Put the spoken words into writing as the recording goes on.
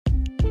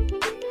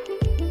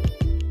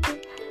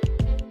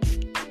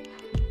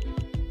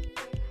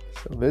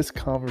So this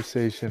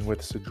conversation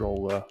with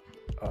Cedrola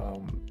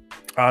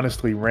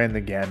honestly ran the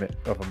gamut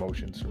of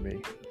emotions for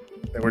me.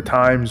 There were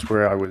times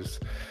where I was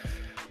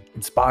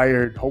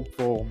inspired,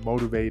 hopeful,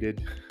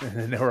 motivated, and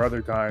then there were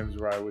other times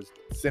where I was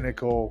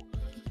cynical,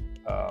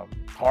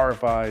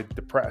 horrified,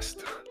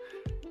 depressed.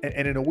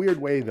 And in a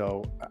weird way,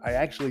 though, I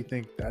actually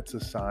think that's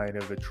a sign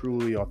of a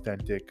truly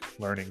authentic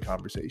learning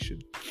conversation.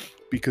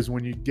 Because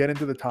when you get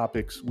into the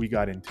topics we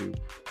got into,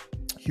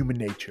 human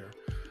nature,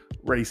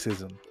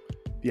 racism,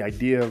 the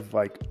idea of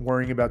like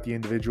worrying about the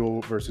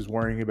individual versus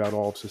worrying about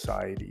all of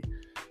society,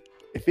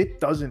 if it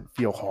doesn't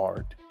feel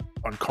hard,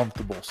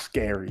 uncomfortable,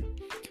 scary,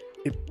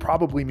 it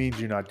probably means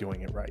you're not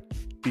doing it right.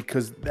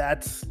 Because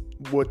that's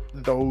what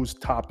those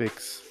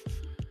topics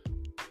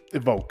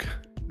evoke.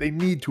 They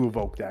need to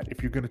evoke that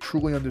if you're going to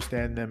truly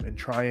understand them and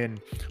try and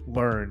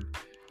learn,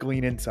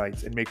 glean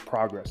insights, and make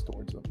progress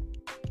towards them.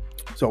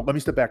 So let me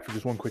step back for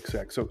just one quick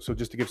sec. So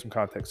just to give some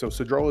context. So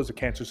Cedrola is a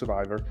cancer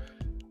survivor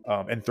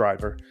and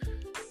thriver.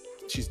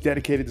 She's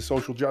dedicated to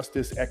social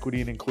justice,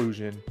 equity, and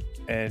inclusion.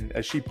 And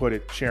as she put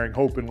it, sharing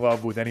hope and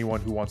love with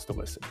anyone who wants to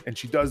listen. And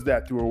she does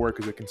that through her work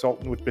as a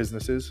consultant with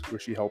businesses, where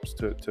she helps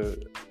to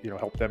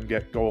help them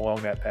go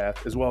along that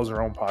path, as well as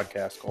her own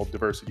podcast called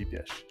Diversity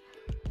Dish.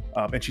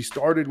 And she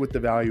started with the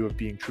value of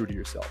being true to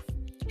yourself.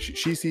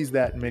 She sees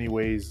that in many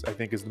ways, I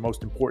think, as the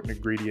most important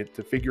ingredient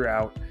to figure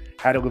out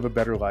how to live a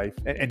better life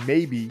and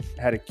maybe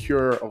how to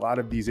cure a lot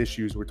of these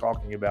issues we're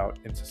talking about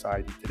in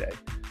society today.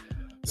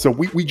 So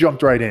we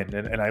jumped right in,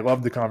 and I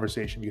love the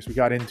conversation because we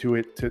got into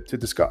it to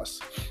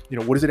discuss,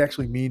 what does it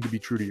actually mean to be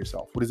true to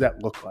yourself? What does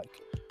that look like?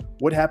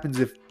 What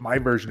happens if my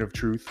version of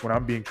truth, when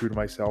I'm being true to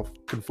myself,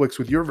 conflicts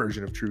with your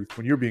version of truth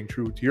when you're being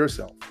true to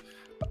yourself?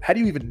 How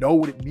do you even know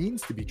what it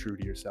means to be true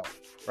to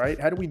yourself, right?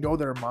 How do we know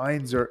that our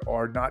minds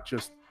are not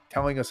just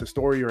telling us a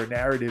story or a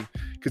narrative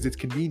because it's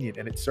convenient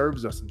and it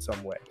serves us in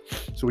some way?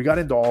 So we got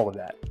into all of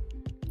that.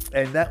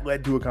 And that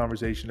led to a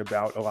conversation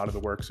about a lot of the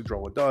work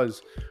Cedrola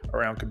does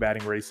around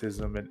combating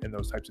racism and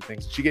those types of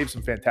things. She gave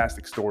some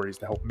fantastic stories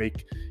to help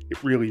make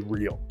it really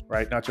real,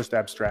 right? Not just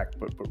abstract,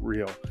 but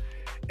real.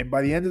 And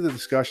by the end of the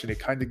discussion, it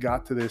kind of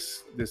got to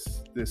this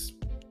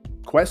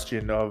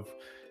question of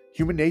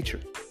human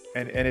nature.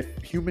 And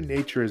if human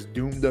nature has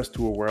doomed us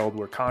to a world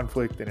where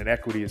conflict and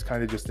inequity is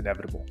kind of just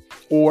inevitable,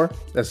 or,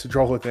 as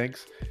Cedrola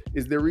thinks,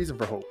 is there reason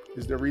for hope?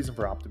 Is there reason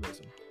for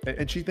optimism?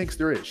 And she thinks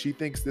there is. She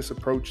thinks this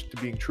approach to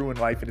being true in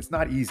life, and it's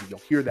not easy. You'll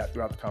hear that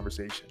throughout the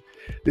conversation.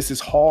 This is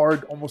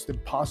hard, almost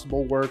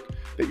impossible work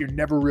that you're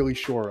never really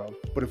sure of.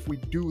 But if we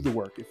do the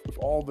work, if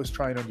all of us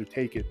try and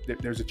undertake it,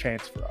 there's a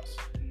chance for us.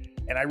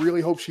 And I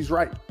really hope she's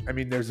right. I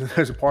mean, there's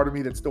a part of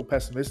me that's still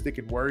pessimistic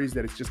and worries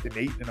that it's just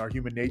innate in our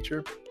human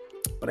nature.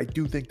 But I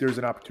do think there's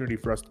an opportunity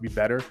for us to be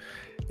better,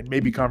 and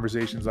maybe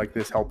conversations like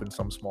this help in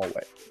some small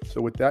way.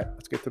 So with that,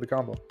 let's get to the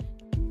combo.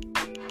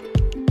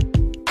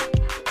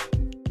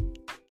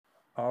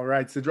 All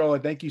right,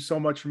 Cedrola, thank you so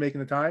much for making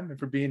the time and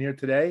for being here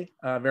today.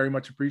 Very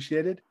much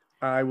appreciated.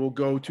 I will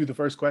go to the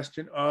first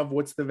question of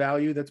what's the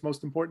value that's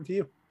most important to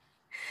you?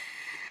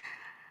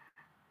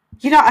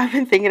 I've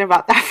been thinking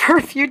about that for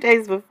a few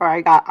days before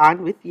I got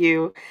on with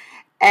you.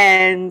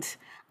 And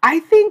I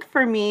think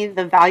for me,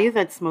 the value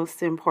that's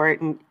most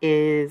important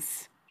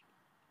is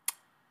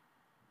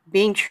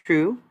being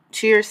true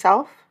to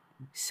yourself.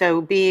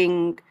 So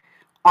being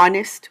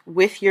honest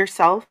with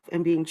yourself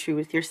and being true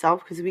with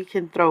yourself, because we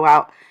can throw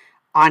out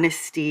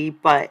honesty,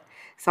 but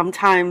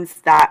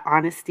sometimes that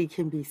honesty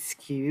can be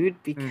skewed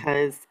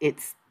because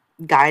it's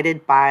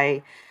guided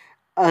by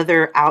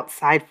other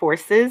outside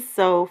forces.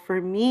 So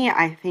for me,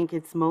 I think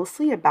it's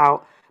mostly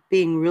about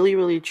being really,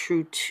 really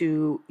true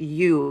to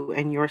you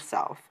and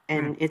yourself.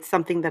 And it's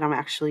something that I'm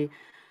actually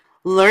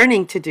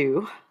learning to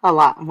do a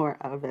lot more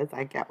of as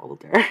I get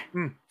older.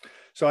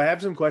 So I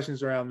have some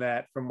questions around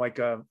that from I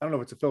don't know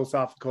if it's a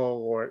philosophical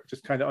or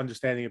just kind of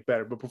understanding it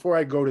better. But before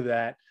I go to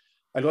that,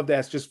 I'd love to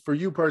ask, just for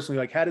you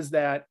personally, how does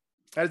that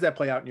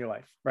play out in your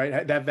life,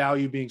 right? That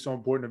value being so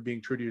important of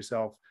being true to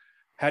yourself.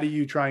 How do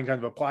you try and kind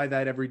of apply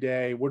that every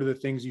day? What are the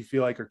things you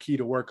feel like are key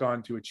to work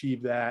on to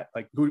achieve that?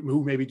 Like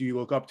who maybe do you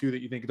look up to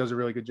that you think does a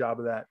really good job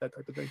of that type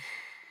of thing?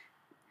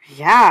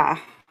 Yeah,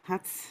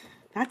 that's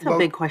a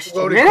big question.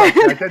 Loaded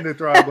question. I tend to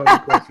throw out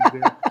loaded questions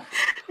there.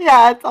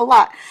 Yeah, it's a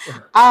lot.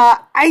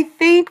 I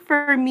think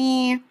for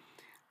me,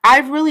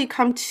 I've really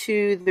come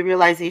to the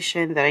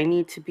realization that I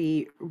need to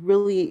be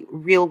really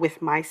real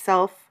with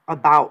myself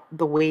about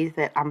the way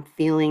that I'm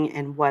feeling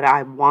and what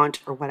I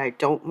want or what I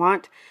don't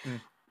want.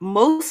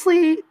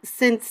 Mostly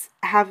since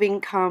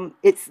having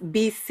it's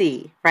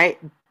BC, right?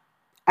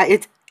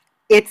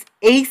 It's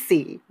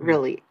AC,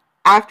 really,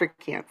 after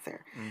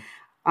cancer.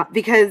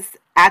 Because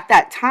right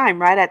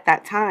at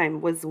that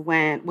time was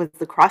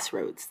the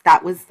crossroads.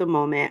 That was the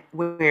moment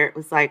where it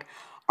was like,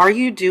 are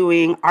you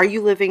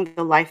living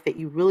the life that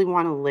you really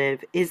want to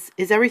live? Is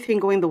everything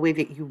going the way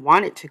that you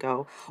want it to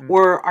go?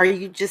 Or are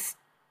you just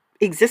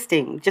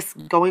existing,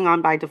 just going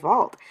on by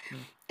default?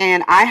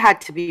 And I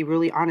had to be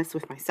really honest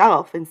with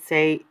myself and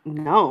say,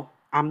 no,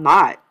 I'm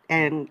not.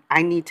 And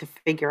I need to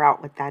figure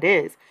out what that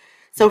is.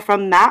 So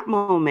from that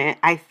moment,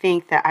 I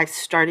think that I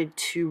started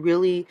to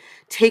really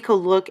take a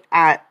look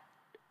at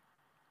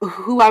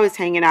who I was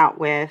hanging out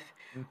with,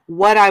 Mm,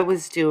 what I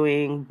was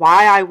doing,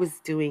 why I was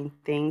doing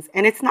things.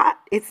 And it's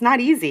not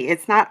easy.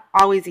 It's not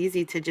always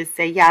easy to just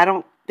say, yeah, I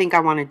don't think I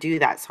want to do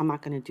that, so I'm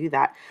not going to do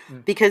that.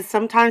 mm, Because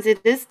sometimes it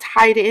is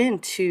tied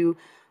into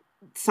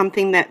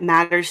something that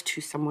matters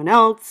to someone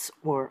else,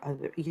 or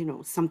other,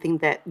 something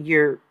that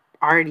you're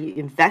already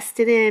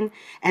invested in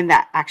and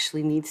that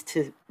actually needs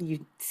to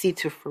you see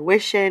to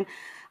fruition.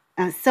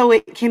 So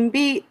it can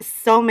be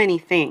so many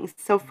things.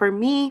 So for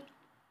me,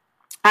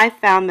 I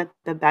found that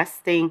the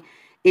best thing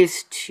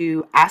is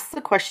to ask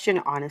the question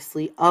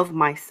honestly of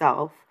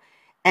myself,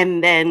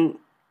 and then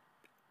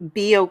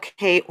be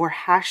okay or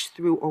hash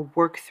through or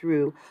work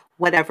through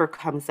whatever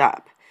comes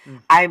up.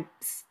 mm, I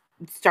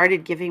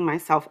started giving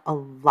myself a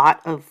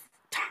lot of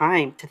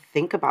time to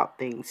think about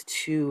things,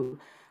 to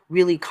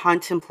really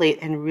contemplate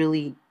and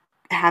really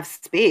have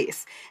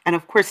space. And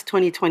of course,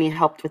 2020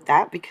 helped with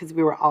that because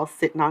we were all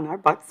sitting on our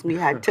butts. We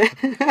had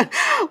to,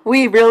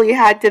 we really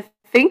had to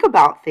think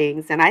about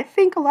things. And I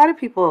think a lot of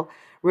people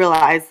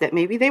realized that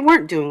maybe they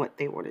weren't doing what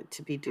they wanted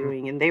to be mm,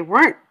 doing, and they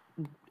weren't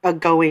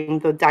going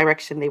the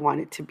direction they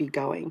wanted to be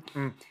going.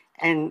 mm.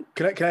 And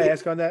Can I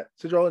ask on that,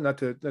 Sidrola? Not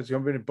to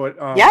jump in, but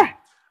yeah,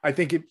 I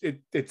think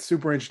it's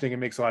super interesting. It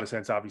makes a lot of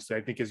sense. Obviously,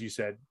 I think as you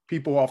said,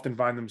 people often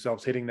find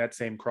themselves hitting that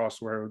same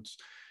crossroads.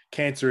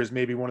 Cancer is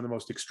maybe one of the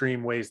most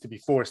extreme ways to be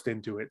forced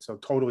into it. So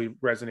totally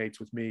resonates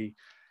with me.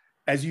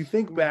 As you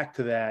think back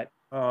to that,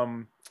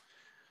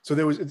 so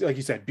there was, like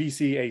you said,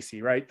 BC,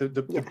 AC, right?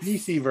 The yes.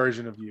 BC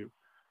version of you.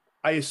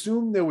 I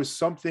assume there was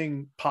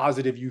something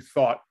positive you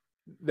thought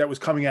that was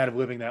coming out of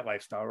living that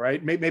lifestyle,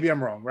 right? Maybe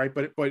I'm wrong, right?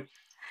 But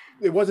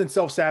it wasn't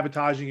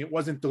self-sabotaging. It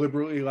wasn't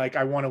deliberately like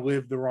I want to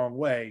live the wrong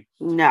way.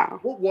 No,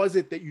 What was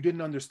it that you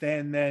didn't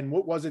understand then?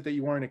 What was it that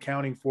you weren't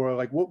accounting for?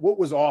 Like what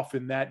was off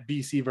in that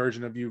BC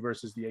version of you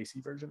versus the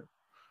AC version of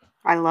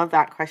I love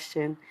that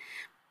question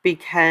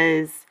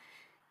because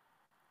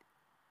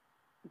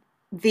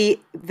the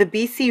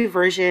BC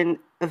version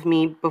of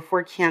me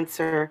before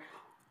cancer,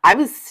 I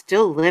was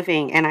still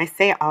living, and I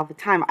say it all the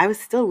time, I was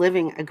still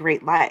living a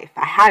great life.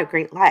 I had a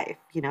great life.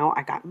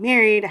 I got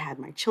married, I had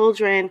my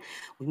children,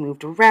 we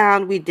moved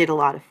around, we did a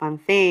lot of fun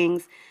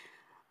things.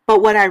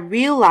 But what I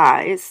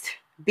realized,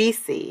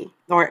 BC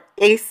or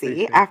AC,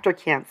 AC? after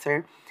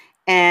cancer,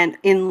 and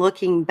in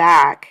looking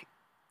back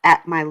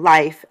at my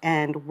life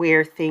and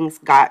where things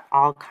got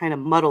all kind of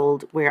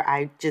muddled, where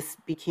I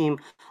just became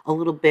a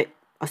little bit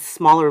a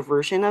smaller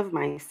version of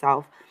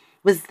myself,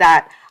 was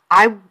that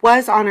I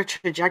was on a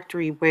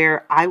trajectory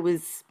where I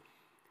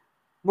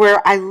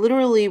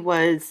literally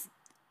was,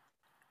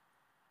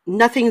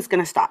 nothing's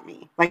going to stop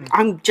me. Like Mm,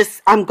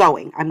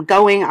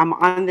 I'm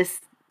on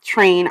this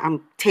train,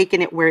 I'm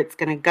taking it where it's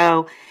going to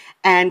go.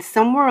 And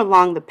somewhere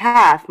along the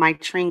path, my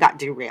train got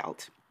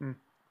derailed. mm,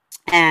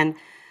 And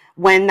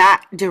when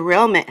that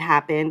derailment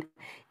happened,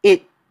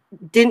 it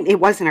it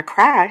wasn't a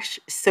crash.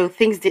 So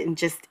things didn't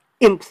just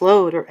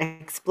implode or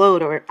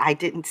explode, or I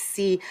didn't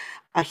see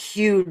a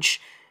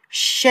huge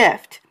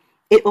shift.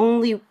 It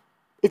only,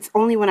 it's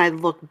only when I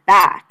look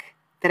back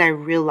that I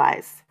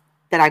realize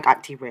that I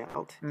got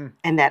derailed mm,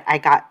 and that I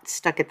got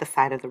stuck at the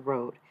side of the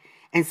road.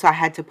 And so I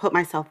had to put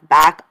myself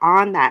back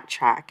on that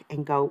track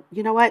and go,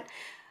 you know what?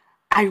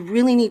 I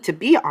really need to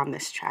be on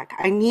this track.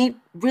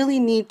 Really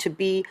need to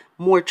be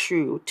more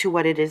true to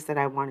what it is that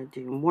I want to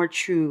do, more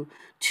true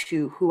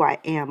to who I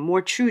am,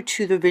 more true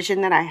to the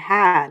vision that I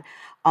had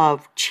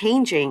of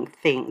changing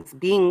things,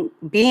 being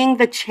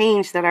the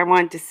change that I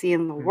wanted to see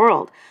in the mm,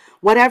 world.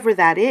 Whatever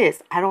that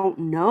is, I don't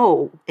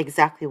know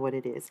exactly what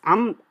it is.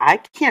 I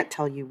can't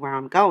tell you where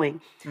I'm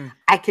going. mm,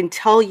 I can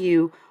tell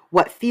you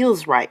what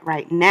feels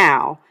right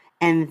now,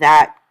 and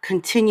that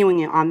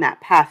continuing on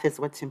that path is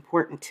what's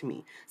important to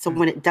me. So mm,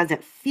 when it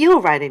doesn't feel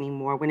right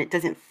anymore, when it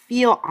doesn't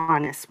feel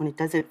honest, when it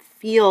doesn't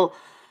feel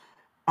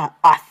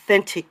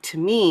authentic to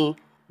me,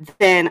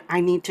 then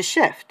I need to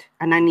shift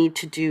and I need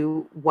to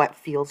do what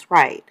feels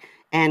right.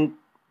 And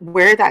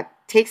where that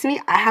takes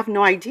me, I have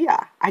no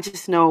idea. I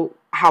just know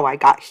how I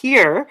got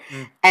here.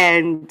 mm,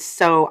 And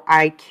so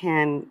I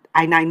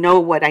know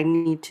what I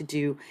need to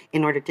do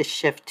in order to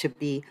shift to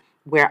be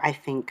where I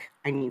think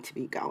I need to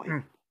be going.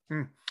 mm,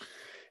 mm.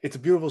 It's a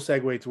beautiful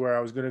segue to where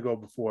I was going to go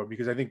before,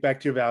 because I think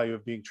back to your value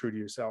of being true to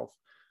yourself.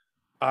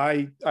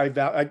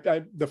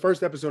 The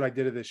first episode I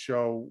did of this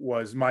show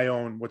was my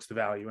own "What's the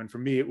Value," and for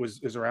me it was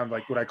is around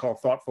like what I call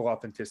thoughtful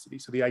authenticity.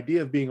 So the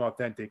idea of being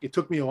authentic, it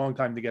took me a long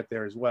time to get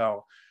there as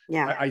well.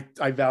 Yeah.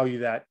 I value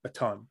that a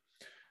ton.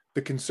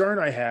 The concern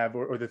I have,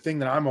 or the thing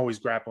that I'm always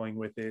grappling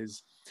with,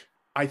 is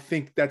I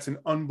think that's an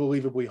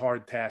unbelievably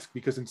hard task,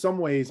 because in some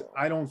ways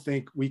I don't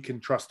think we can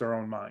trust our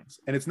own minds.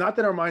 And it's not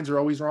that our minds are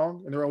always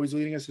wrong and they're always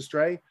leading us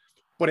astray,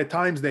 but at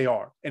times they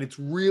are. And it's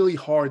really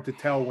hard to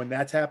tell when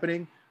that's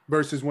happening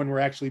versus when we're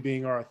actually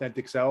being our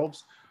authentic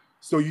selves.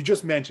 So you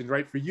just mentioned,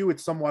 right? For you,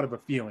 it's somewhat of a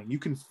feeling. You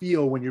can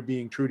feel when you're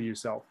being true to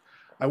yourself.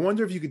 I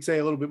wonder if you could say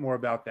a little bit more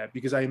about that,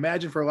 because I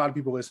imagine for a lot of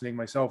people listening,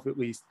 myself at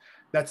least,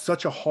 that's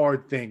such a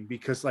hard thing,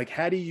 because like,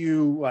 how do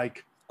you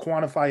like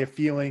quantify a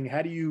feeling?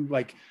 How do you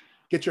like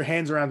get your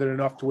hands around it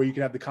enough to where you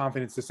can have the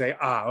confidence to say,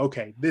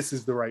 okay, this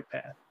is the right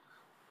path?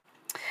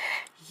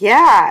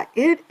 Yeah,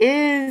 it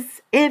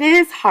is. It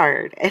is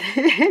hard.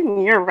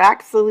 And you're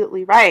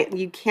absolutely right.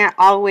 You can't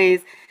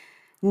always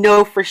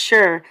know for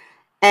sure.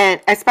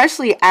 And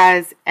especially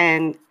as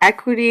an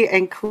equity,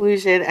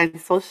 inclusion, and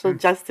social Mm,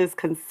 justice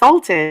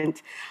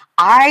consultant,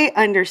 I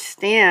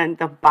understand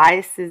the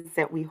biases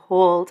that we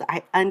hold.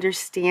 I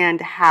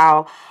understand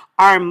how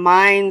our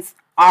minds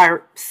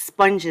are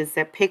sponges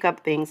that pick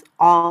up things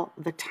all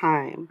the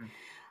time. mm,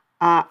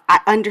 I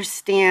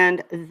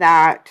understand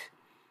that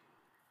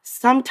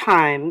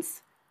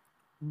sometimes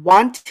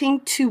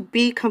wanting to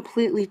be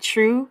completely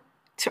true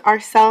to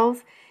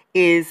ourselves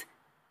is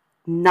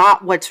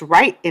not what's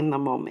right in the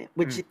moment,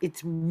 which mm,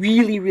 it's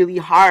really, really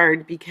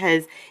hard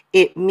because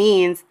it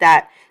means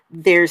that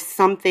there's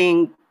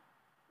something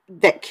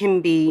that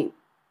can be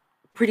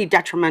pretty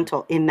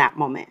detrimental in that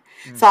moment.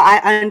 mm, So I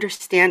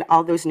understand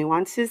all those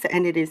nuances,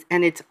 and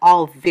it's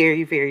all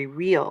very, very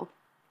real.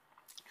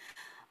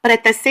 But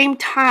at the same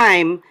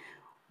time,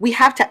 we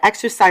have to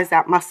exercise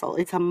that muscle.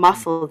 It's a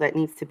mm, muscle that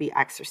needs to be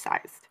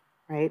exercised,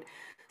 right?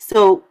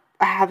 So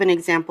I have an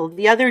example.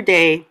 The other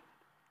day,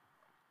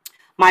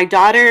 my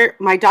daughter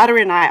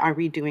and I are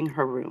redoing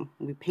her room.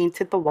 We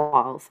painted the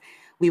walls.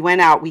 We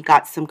went out, we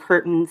got some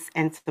curtains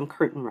and some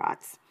curtain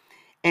rods.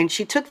 And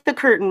she took the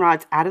curtain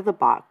rods out of the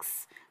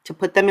box to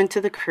put them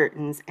into the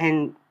curtains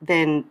and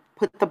then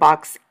put the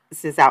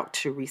boxes out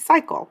to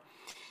recycle.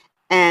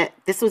 And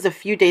this was a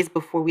few days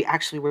before we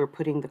actually were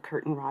putting the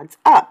curtain rods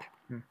up.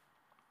 mm,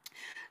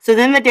 So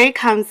then the day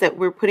comes that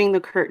we're putting the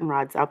curtain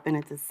rods up, and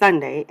it's a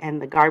Sunday,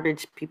 and the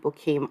garbage people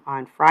came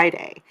on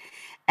Friday.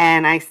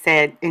 And I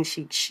said, and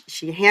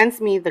she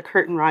hands me the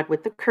curtain rod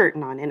with the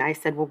curtain on, and I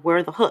said, well, where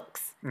are the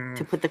hooks mm,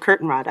 to put the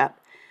curtain rod up?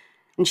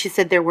 And she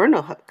said there were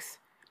no hooks.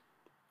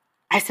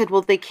 I said,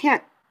 well, they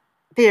can't.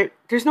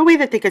 There's no way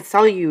that they could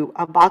sell you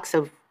a box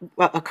of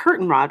a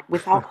curtain rod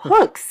without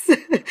hooks.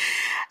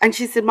 And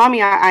she said,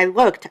 Mommy, I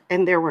looked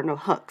and there were no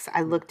hooks.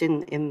 I looked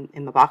in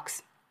the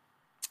box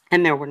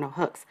and there were no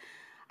hooks.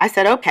 I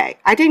said, okay.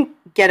 I didn't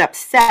get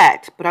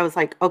upset, but I was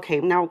like, okay,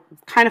 now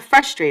kind of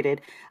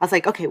frustrated. I was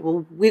like, okay,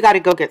 well, we got to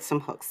go get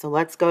some hooks. So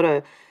let's go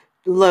to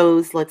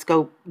Lowe's. Let's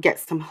go get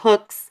some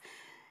hooks.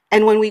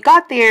 And when we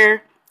got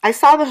there, I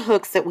saw the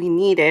hooks that we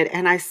needed,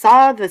 and I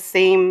saw the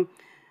same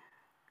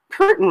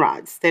curtain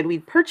rods that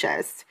we'd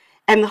purchased.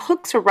 And the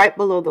hooks were right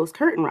below those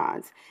curtain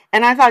rods.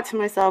 And I thought to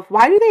myself,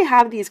 why do they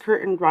have these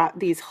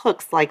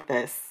hooks like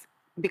this?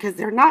 Because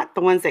they're not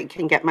the ones that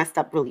can get messed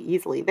up really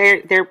easily.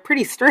 They're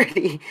pretty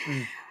sturdy.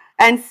 mm,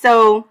 And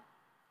so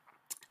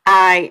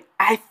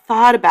I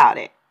thought about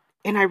it,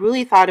 and I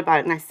really thought about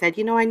it, and I said,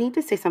 I need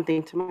to say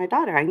something to my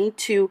daughter. I need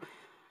to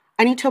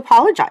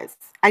apologize.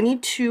 I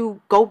need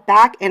to go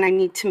back and I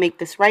need to make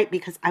this right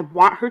because I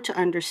want her to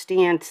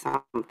understand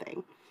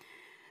something.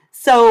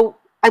 So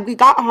we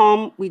got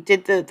home, we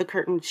did the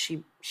curtain.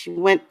 She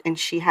went and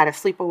she had a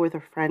sleepover with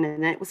her friend,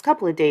 and it was a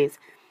couple of days.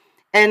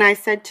 And I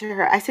said to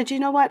her, I said, you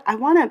know what? I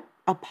want to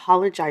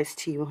apologize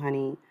to you,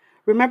 honey.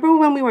 Remember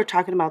when we were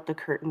talking about the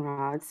curtain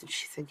rods? And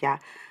she said, yeah.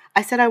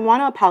 I said, I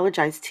want to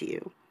apologize to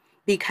you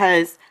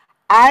because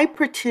I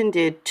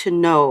pretended to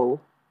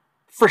know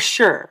for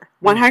sure,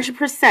 mm,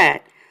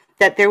 100%,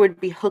 that there would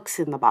be hooks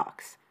in the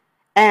box.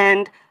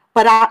 And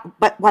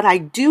but what I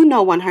do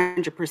know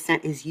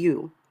 100% is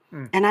you.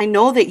 mm, And I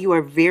know that you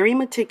are very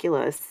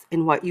meticulous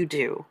in what you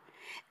do.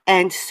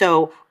 And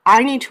so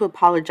I need to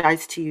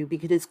apologize to you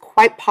because it's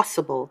quite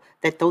possible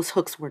that those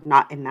hooks were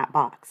not in that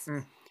box.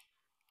 mm,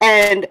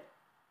 And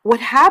what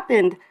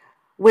happened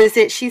was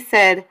that she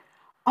said,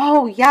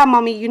 "Oh yeah,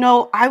 mommy,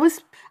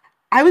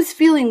 I was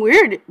feeling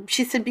weird."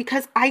 She said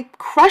because I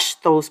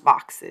crushed those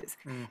boxes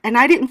mm, and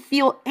I didn't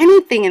feel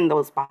anything in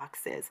those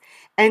boxes.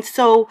 And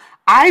so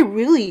I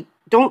really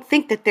don't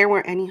think that there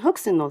were any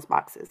hooks in those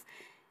boxes.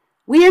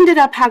 We ended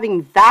up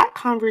having that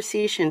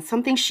conversation,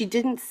 something she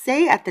didn't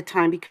say at the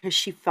time because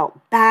she felt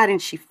bad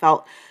and she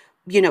felt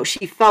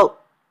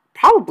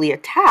probably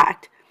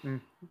attacked.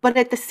 mm, But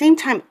at the same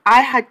time,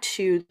 I had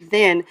to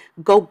then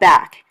go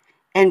back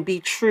and be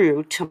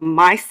true to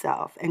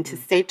myself and to mm,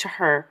 say to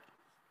her,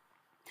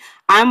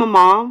 I'm a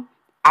mom.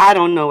 I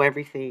don't know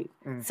everything.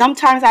 mm,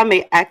 Sometimes I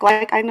may act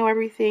like I know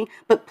everything,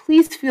 but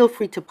please feel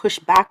free to push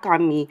back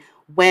on me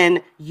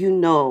when you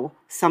know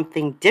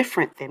something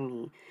different than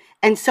me.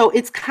 And so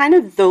it's kind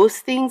of those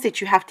things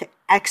that you have to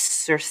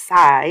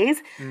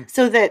exercise mm,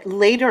 so that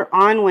later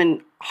on,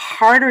 when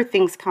harder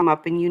things come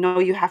up and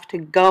you have to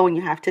go and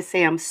you have to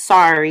say, I'm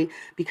sorry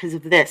because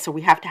of this, or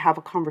we have to have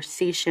a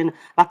conversation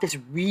about this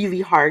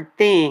really hard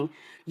thing,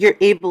 you're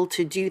able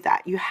to do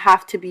that. You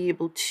have to be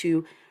able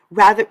to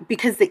rather,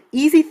 because the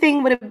easy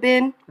thing would have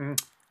been, mm,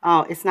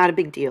 oh, it's not a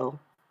big deal.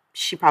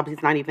 She probably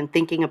is not even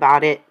thinking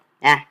about it.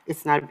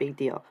 It's not a big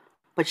deal.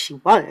 But she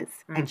was,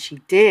 mm, and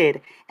she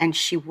did, and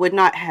she would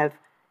not have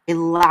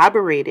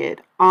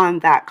elaborated on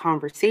that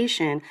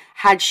conversation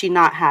had she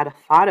not had a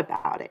thought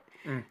about it.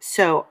 Mm,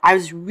 So I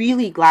was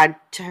really glad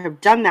to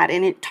have done that.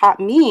 And it taught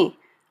me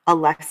a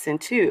lesson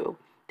too,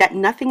 that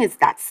nothing is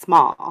that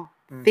small.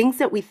 mm, Things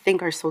that we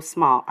think are so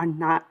small are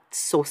not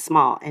so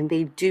small, and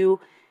they do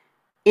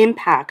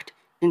impact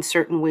in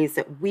certain ways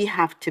that we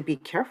have to be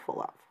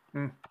careful of.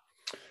 mm.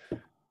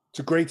 It's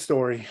a great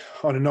story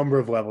on a number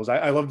of levels.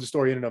 I love the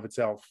story in and of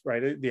itself,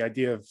 right? The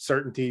idea of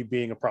certainty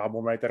being a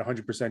problem, right? That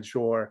 100%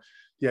 sure,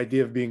 the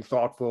idea of being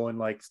thoughtful and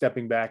like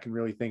stepping back and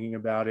really thinking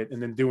about it, and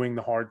then doing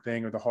the hard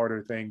thing or the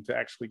harder thing to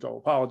actually go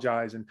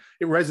apologize. And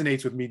it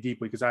resonates with me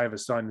deeply because I have a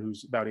son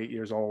who's about 8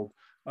 years old.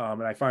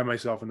 And I find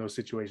myself in those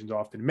situations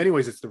often. In many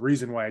ways, it's the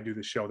reason why I do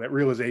the show, that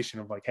realization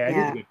of like, hey, I need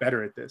to Yeah. get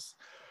better at this.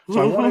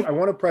 So I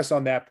want to press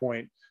on that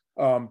point,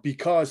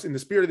 because in the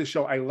spirit of the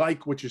show, I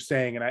like what you're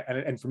saying,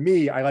 and for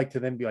me, I like to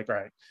then be like, all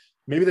right,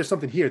 maybe there's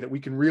something here that we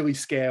can really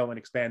scale and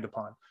expand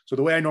upon. So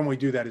the way I normally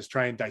do that is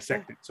try and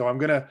dissect it. So I'm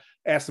gonna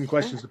ask some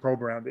questions to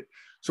probe around it.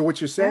 So what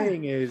you're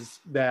saying is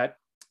that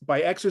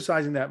by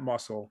exercising that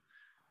muscle,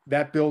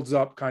 that builds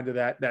up kind of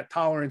that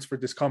tolerance for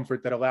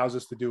discomfort that allows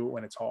us to do it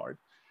when it's hard.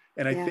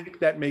 And I Yeah. think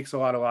that makes a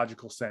lot of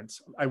logical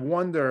sense. I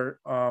wonder,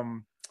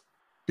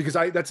 because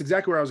that's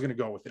exactly where I was going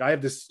to go with it. I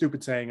have this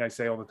stupid saying I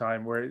say all the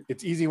time where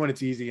it's easy when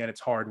it's easy and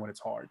it's hard when it's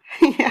hard.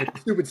 Yeah. It's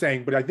a stupid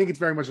saying, but I think it's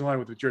very much in line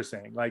with what you're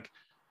saying. Like,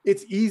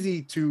 it's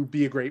easy to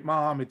be a great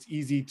mom. It's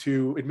easy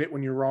to admit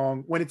when you're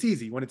wrong, when it's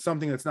easy, when it's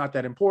something that's not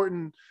that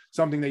important,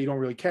 something that you don't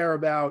really care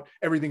about,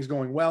 everything's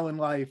going well in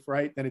life,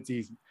 right? Then it's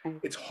easy.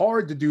 It's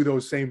hard to do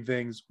those same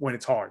things when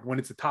it's hard, when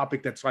it's a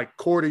topic that's like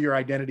core to your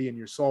identity and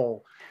your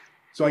soul.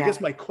 So I Yeah.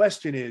 guess my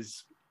question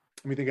is,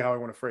 let me think of how I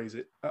want to phrase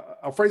it.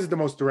 I'll phrase it the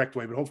most direct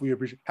way, but hopefully you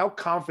appreciate. How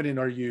confident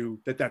are you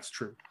that that's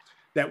true?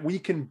 That we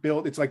can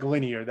build, it's like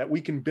linear, that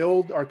we can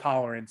build our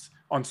tolerance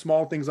on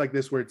small things like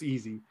this where it's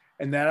easy.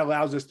 And that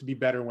allows us to be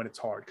better when it's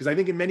hard. Because I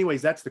think in many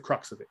ways, that's the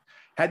crux of it.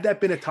 Had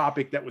that been a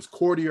topic that was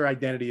core to your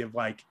identity of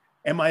like,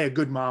 am I a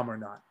good mom or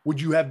not? Would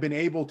you have been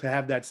able to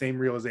have that same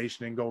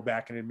realization and go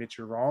back and admit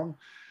you're wrong?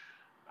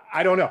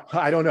 I don't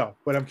know,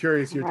 but I'm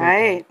curious your take on it.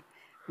 Right.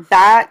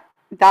 That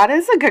that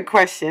is a good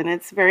question.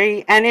 It's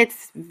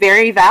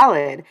very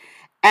valid.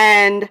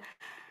 And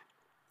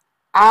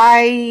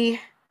I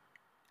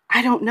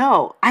I don't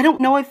know. I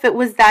don't know if it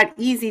was that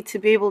easy to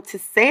be able to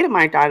say to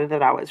my daughter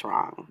that I was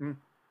wrong. Mm,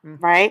 mm,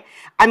 Right?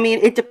 I mean,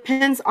 it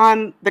depends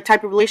on the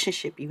type of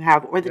relationship you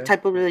have or the yeah,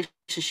 type of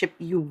relationship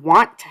you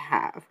want to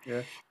have.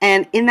 yeah,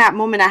 And in that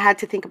moment, I had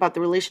to think about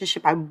the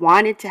relationship I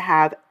wanted to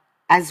have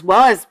as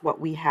well as what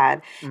we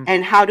had. mm,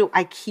 And how do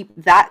I keep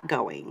that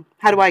going?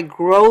 How do I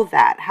grow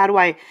that? How do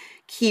I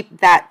keep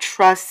that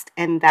trust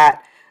and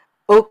that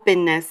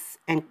openness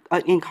and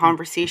in mm,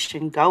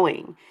 conversation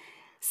going?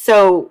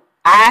 So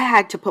I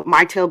had to put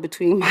my tail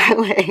between my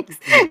legs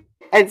mm,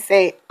 and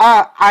say,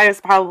 I was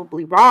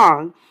probably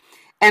wrong.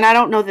 And I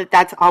don't know that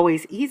that's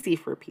always easy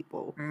for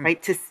people, mm,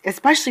 right? To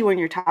especially when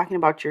you're talking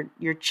about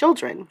your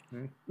children.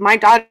 mm. My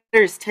daughter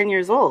is 10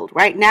 years old.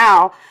 Right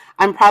now,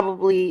 I'm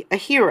probably a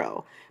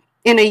hero.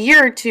 In a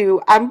year or two,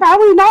 I'm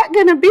probably not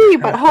going to be,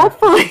 but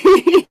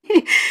hopefully,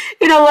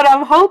 what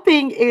I'm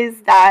hoping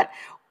is that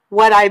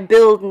what I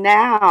build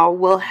now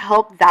will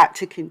help that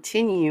to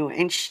continue,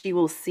 and she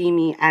will see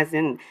me as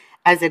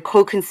a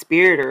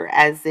co-conspirator,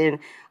 as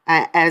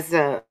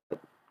uh,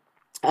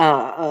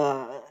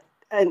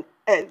 an,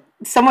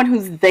 someone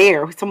who's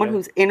there, someone Yeah,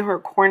 who's in her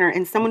corner, and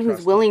you someone who's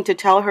trust them. willing to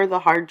tell her the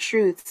hard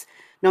truths,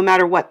 no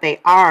matter what they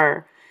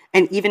are,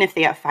 and even if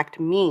they affect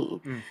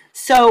me. Mm,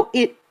 So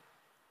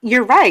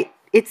you're right.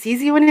 It's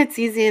easy when it's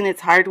easy, and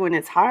it's hard when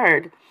it's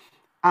hard.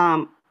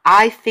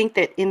 I think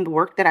that in the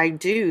work that I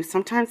do,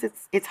 sometimes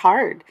it's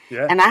hard,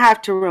 yeah, and I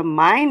have to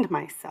remind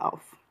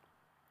myself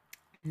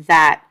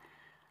that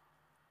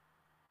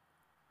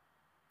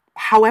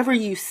however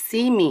you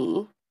see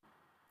me,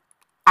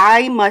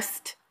 I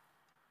must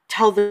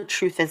tell the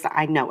truth as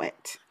I know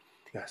it.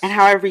 And yes.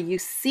 however you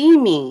see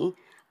me,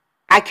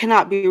 I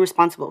cannot be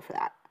responsible for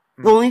that.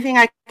 The Mm, only thing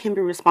I can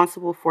be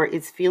responsible for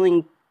is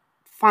feeling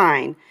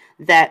fine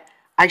that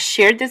I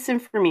shared this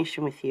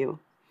information with you.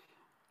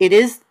 It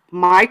is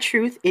my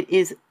truth, it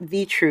is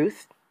the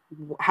truth,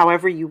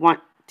 however you want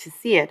to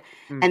see it.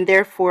 mm, And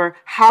therefore,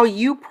 how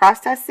you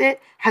process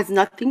it has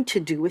nothing to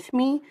do with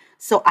me.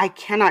 So I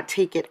cannot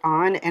take it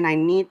on, and I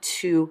need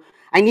to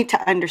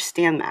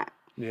understand that.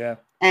 yeah.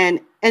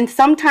 And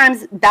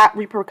sometimes that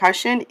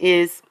repercussion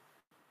is,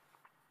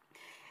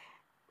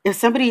 if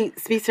somebody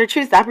speaks their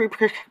truth, that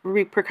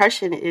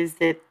repercussion is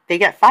that they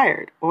get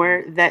fired,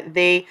 or that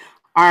they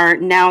are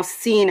now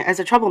seen as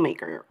a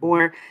troublemaker,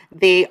 or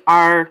they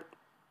are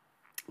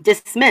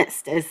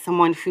dismissed as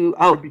someone who,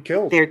 Could be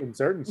killed they're, in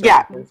certain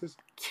yeah, circumstances.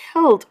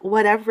 killed,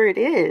 whatever it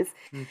is,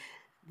 Mm,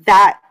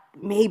 that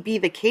may be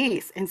the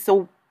case. And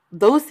so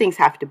those things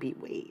have to be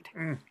weighed,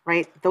 mm,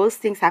 right? Those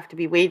things have to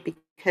be weighed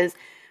because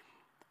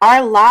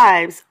our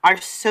lives are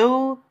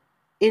so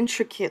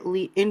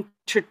intricately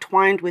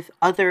intertwined with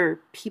other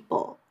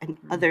people and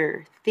mm,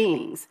 other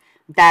things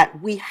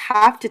that we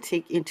have to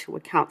take into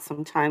account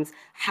sometimes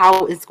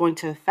how it's going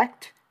to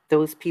affect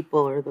those people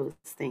or those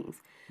things.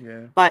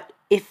 Yeah. But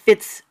if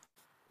it's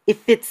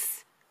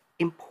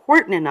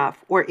important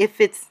enough, or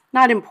if it's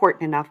not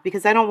important enough,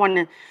 because I don't want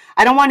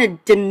to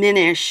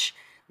diminish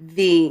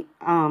the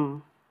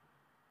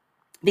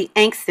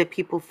angst that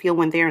people feel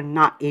when they are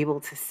not able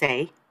to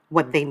say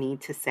what they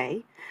need to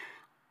say.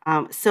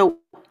 So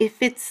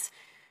if it's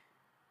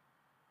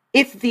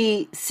if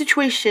the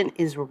situation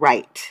is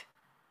right,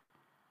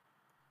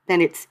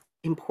 then it's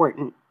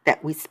important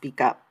that we speak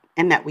up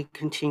and that we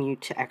continue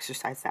to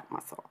exercise that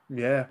muscle.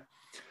 Yeah.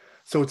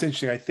 So it's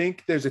interesting. I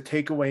think there's a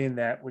takeaway in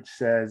that which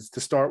says, to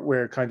start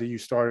where kind of you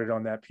started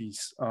on that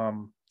piece.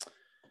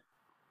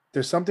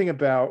 There's something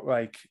about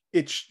like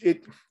it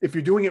if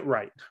you're doing it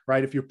right,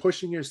 right? If you're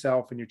pushing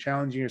yourself and you're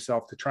challenging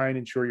yourself to try and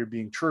ensure you're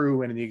being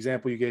true, and in the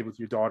example you gave with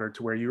your daughter,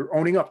 to where you're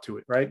owning up to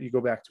it, right? You go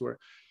back to her.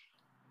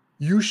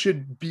 You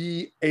should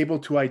be able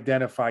to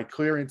identify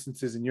clear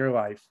instances in your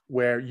life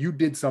where you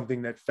did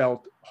something that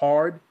felt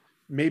hard,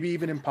 maybe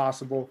even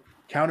impossible,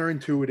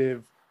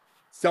 counterintuitive,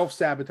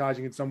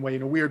 self-sabotaging in some way,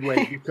 in a weird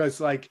way,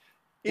 because like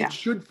Yeah. it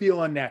should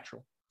feel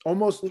unnatural,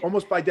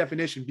 almost by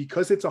definition,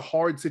 because it's a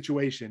hard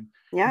situation.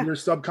 Yeah. Your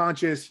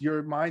subconscious,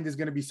 your mind is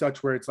going to be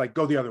such where it's like,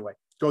 go the other way,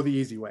 go the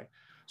easy way.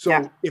 So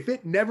Yeah. if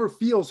it never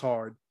feels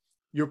hard,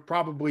 you're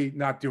probably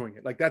not doing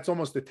it. Like that's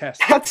almost a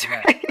test. That's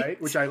that, right.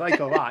 right. Which I like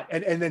a lot.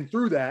 And then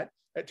through that,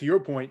 to your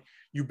point,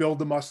 you build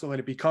the muscle and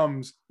it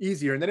becomes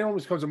easier. And then it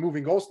almost becomes a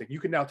moving goal stick. You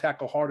can now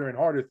tackle harder and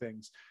harder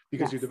things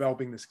because Yes. you're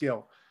developing the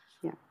skill.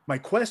 Yeah. My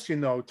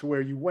question though, to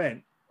where you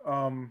went,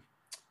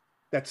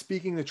 that's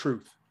speaking the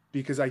truth,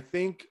 because I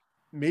think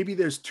maybe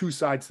there's two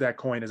sides to that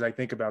coin as I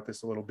think about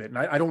this a little bit. And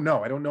I don't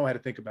know how to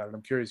think about it.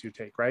 I'm curious your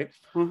take, right?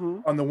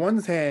 Mm-hmm. On the one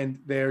hand,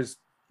 there's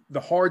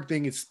the hard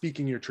thing is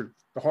speaking your truth.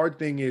 The hard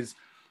thing is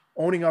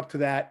owning up to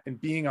that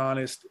and being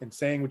honest and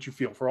saying what you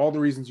feel for all the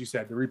reasons you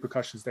said, the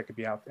repercussions that could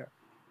be out there.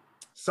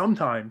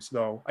 Sometimes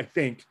though, I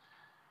think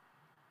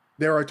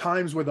there are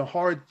times where the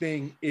hard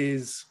thing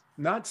is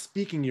not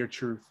speaking your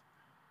truth,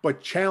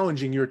 but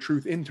challenging your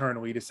truth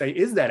internally to say,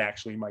 is that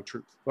actually my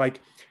truth?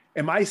 Like,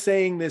 am I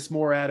saying this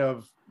more out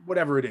of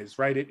whatever it is,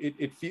 right?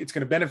 It's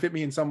going to benefit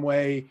me in some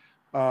way.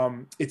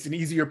 It's an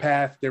easier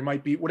path. There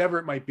might be, whatever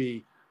it might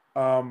be.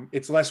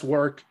 It's less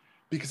work,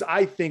 because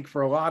I think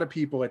for a lot of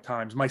people at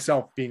times,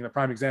 myself being the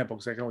prime example,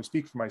 because I can only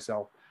speak for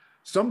myself,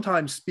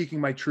 sometimes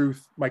speaking my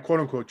truth, my quote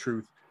unquote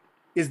truth,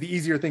 is the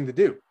easier thing to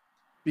do,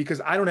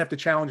 because I don't have to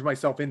challenge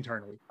myself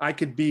internally. I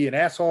could be an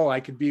asshole. I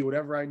could be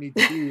whatever I need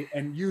to be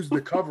and use the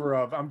cover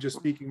of I'm just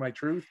speaking my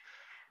truth.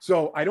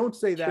 So I don't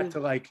say that to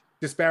like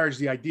disparage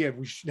the idea of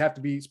we should have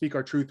to speak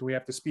our truth and we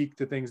have to speak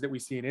to things that we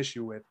see an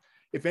issue with.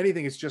 If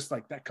anything, it's just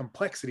like that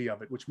complexity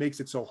of it, which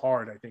makes it so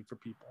hard, I think, for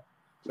people.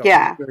 So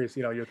Yeah. I'm curious,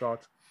 your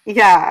thoughts.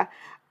 Yeah.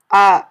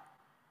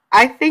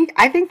 I think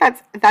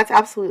that's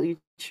absolutely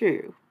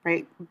true,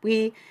 right?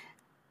 We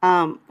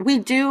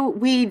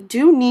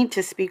do need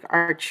to speak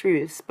our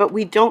truths, but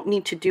we don't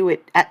need to do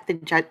it at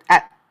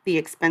the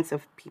expense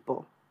of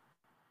people,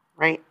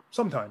 right?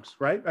 Sometimes,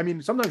 right? I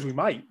mean, sometimes we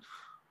might.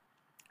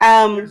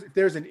 If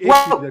there's an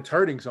issue that's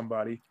hurting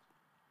somebody.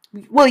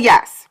 Well,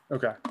 yes.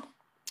 Okay.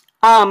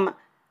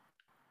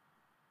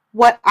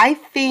 What I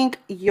think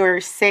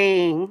you're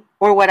saying,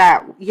 or what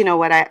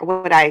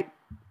I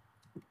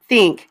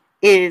think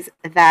is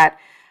that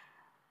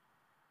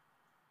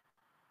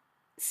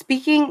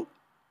speaking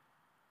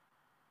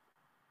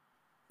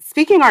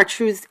our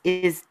truths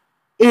is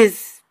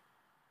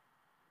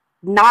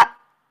not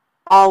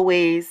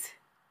always,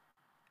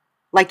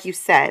 like you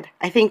said.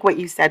 I think what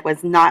you said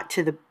was not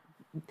to the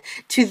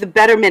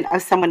betterment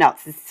of someone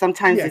else.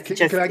 Sometimes it's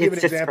just. Can I give an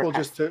example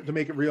just to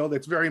make it real?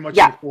 That's very much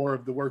the core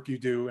of the work you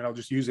do, and I'll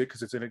just use it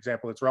because it's an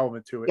example that's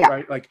relevant to it,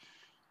 right? Like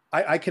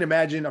I can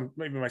imagine,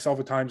 maybe myself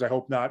at times, I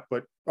hope not,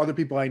 but other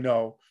people I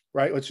know,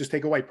 right? Let's just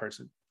take a white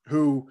person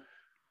who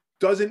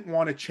doesn't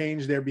want to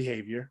change their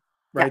behavior,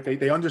 right?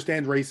 They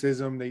understand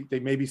racism. They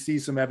maybe see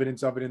some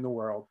evidence of it in the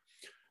world,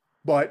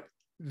 but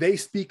they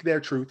speak their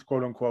truth,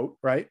 quote unquote,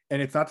 right?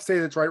 And it's not to say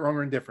that's right, wrong,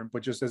 or indifferent,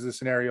 but just as a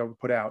scenario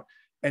put out.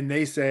 And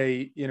they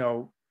say,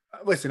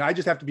 listen, I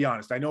just have to be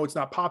honest. I know it's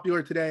not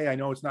popular today. I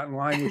know it's not in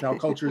line with how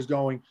culture is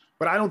going,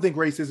 but I don't think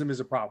racism is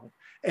a problem.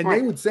 And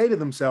they would say to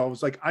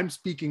themselves, like, I'm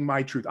speaking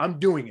my truth. I'm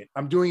doing it.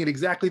 I'm doing it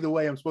exactly the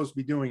way I'm supposed to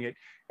be doing it.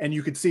 And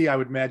you could see, I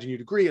would imagine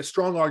you'd agree, a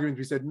strong argument.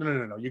 We said,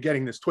 no, you're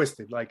getting this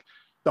twisted. Like,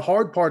 the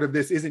hard part of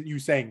this isn't you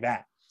saying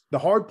that. The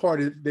hard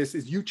part of this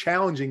is you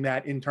challenging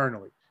that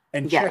internally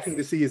and checking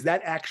to see, is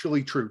that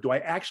actually true? Do I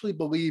actually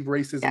believe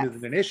racism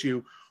isn't an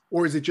issue?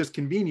 Or is it just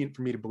convenient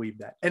for me to believe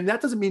that? And that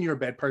doesn't mean you're a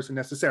bad person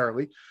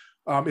necessarily.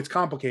 It's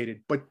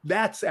complicated, but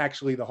that's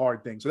actually the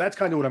hard thing. So that's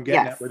kind of what I'm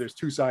getting at, where there's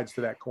two sides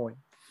to that coin.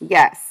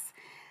 Yes.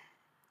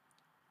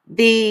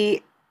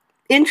 The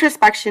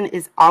introspection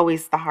is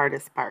always the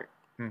hardest part.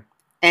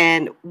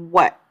 And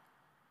what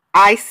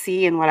I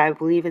see and what I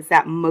believe is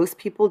that most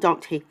people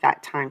don't take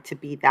that time to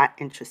be that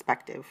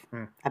introspective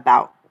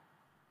about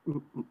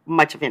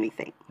much of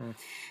anything.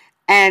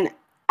 And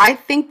I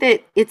think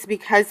that it's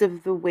because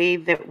of the way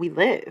that we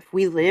live.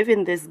 We live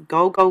in this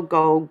go, go,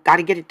 go, got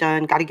to get it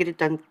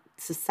done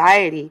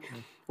society.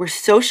 Mm. We're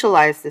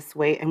socialized this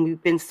way, and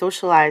we've been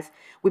socialized.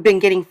 We've been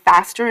getting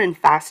faster and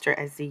faster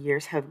as the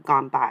years have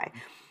gone by.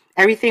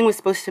 Everything was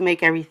supposed to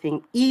make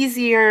everything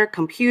easier.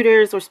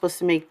 Computers were supposed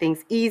to make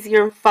things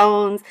easier.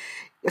 Phones,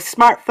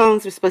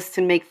 smartphones were supposed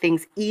to make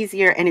things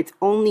easier, and it's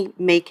only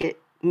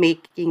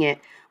making it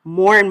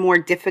more and more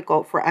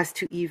difficult for us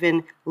to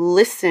even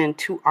listen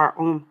to our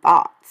own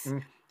thoughts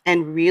Mm.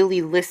 and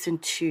really listen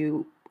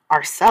to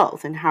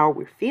ourselves and how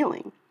we're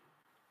feeling.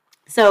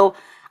 So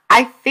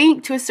I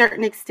think to a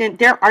certain extent,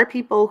 there are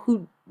people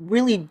who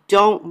really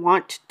don't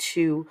want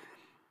to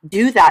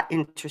do that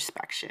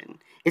introspection.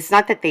 It's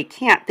not that they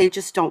can't, they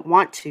just don't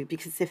want to,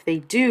 because if they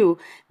do,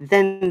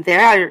 then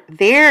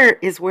there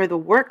is where the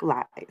work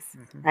lies,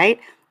 Mhm. right?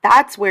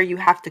 That's where you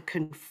have to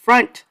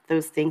confront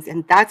those things,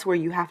 and that's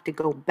where you have to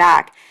go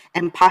back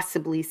and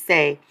possibly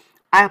say,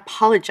 I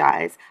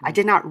apologize. I Mm.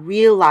 did not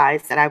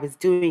realize that I was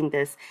doing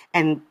this,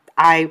 and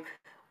I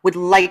would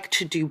like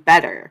to do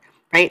better,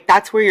 right?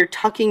 That's where you're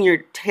tucking your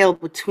tail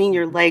between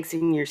your Mhm. legs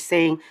and you're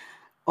saying,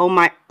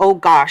 oh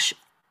gosh,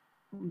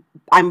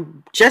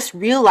 I'm just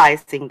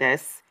realizing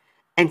this,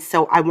 and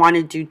so I want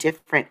to do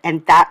different.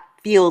 And that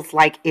feels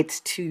like it's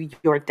to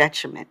your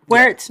detriment.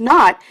 Where Yes. it's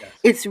not, Yes.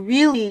 it's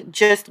really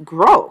just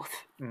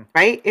growth, Mm.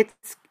 right?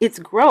 It's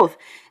growth.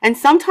 And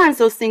sometimes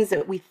those things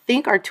that we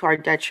think are to our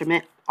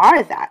detriment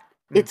are that.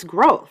 Mm. It's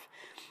growth.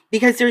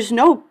 Because there's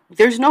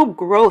no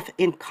growth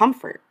in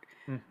comfort,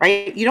 Mm.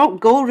 right? You don't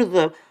go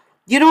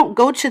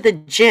to the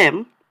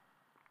gym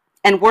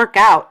and work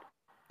out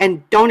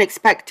and don't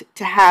expect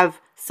to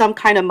have some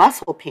kind of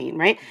muscle pain,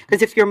 right? Mhm.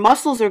 Because if your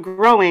muscles are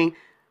growing,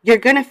 you're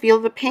going to feel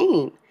the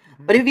pain.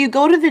 Mhm. But if you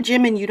go to the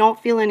gym and you don't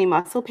feel any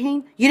muscle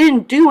pain, you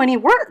didn't do any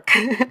work.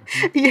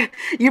 Mhm.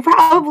 you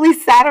probably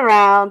sat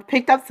around,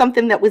 picked up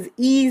something that was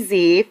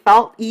easy,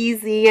 felt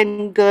easy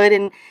and good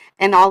and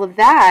all of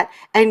that,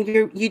 and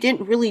you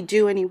didn't really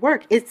do any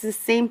work. It's the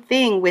same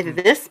thing with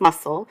Mm. this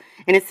muscle,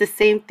 and it's the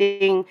same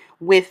thing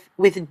with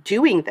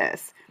doing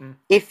this. Mm.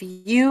 If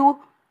you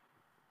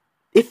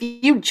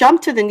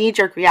jump to the knee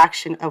jerk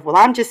reaction of, well,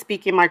 I'm just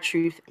speaking my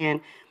truth,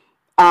 and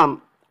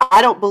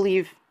I don't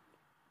believe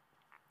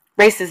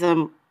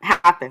racism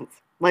happens.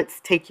 Let's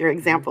take your Mhm.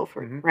 example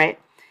for Mhm. right.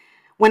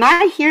 When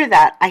I hear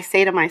that, I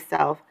say to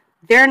myself,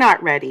 they're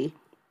not ready.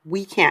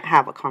 We can't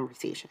have a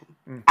conversation.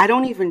 Mm. I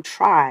don't even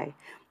try,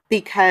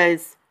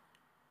 because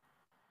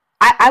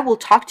I will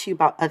talk to you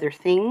about other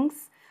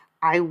things.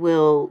 I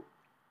will,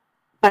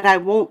 but I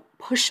won't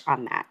push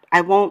on that. I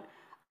won't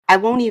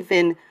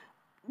even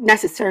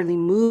necessarily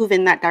move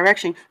in that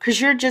direction because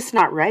you're just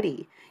not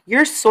ready.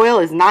 Your soil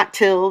is not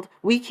tilled.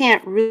 We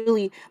can't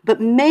really,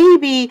 but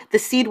maybe the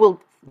seed will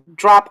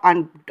drop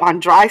on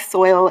dry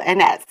soil,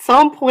 and at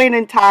some point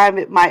in time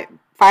it might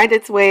find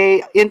its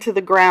way into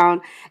the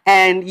ground,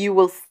 and you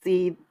will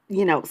see,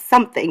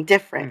 something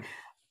different. Mm.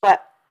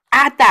 But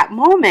at that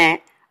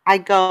moment, I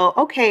go,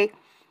 okay,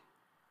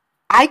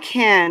 I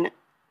can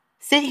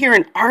sit here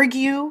and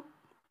argue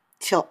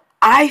till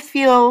I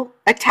feel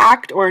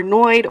attacked or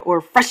annoyed or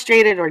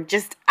frustrated or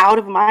just out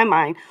of my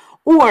mind.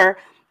 Or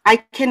I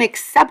can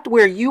accept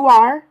where you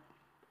are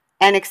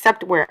and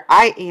accept where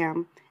I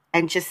am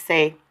and just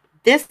say,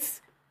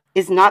 this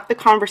is not the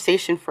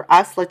conversation for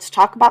us. Let's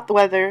talk about the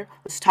weather.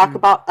 Let's talk Mm.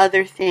 about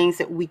other things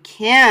that we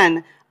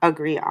can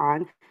agree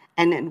on,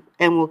 and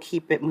we'll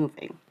keep it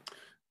moving.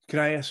 Can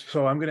I ask?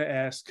 So I'm going to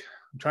ask.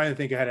 I'm trying to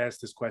think of how to ask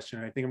this question.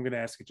 And I think I'm going to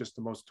ask it just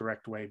the most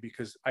direct way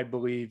because I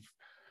believe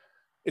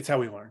it's how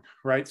we learn,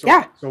 right? So,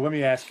 Yeah, so let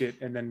me ask it,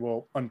 and then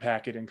we'll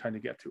unpack it and kind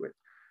of get to it.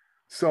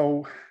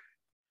 So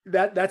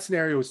that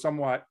scenario is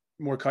somewhat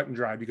more cut and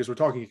dry because we're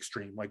talking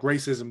extreme, like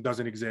racism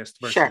doesn't exist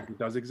versus sure. it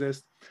does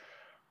exist.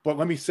 But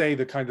let me say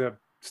the kind of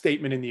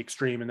statement in the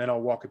extreme, and then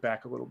I'll walk it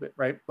back a little bit,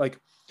 right? Like,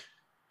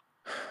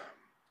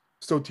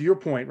 so to your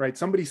point, right?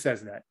 Somebody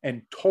says that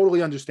and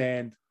totally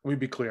understand. Let me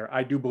be clear.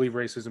 I do believe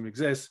racism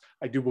exists.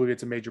 I do believe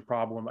it's a major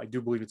problem. I do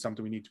believe it's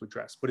something we need to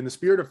address. But in the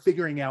spirit of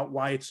figuring out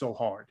why it's so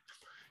hard,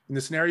 in the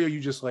scenario you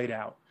just laid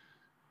out,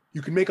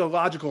 you can make a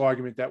logical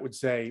argument that would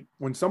say,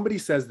 when somebody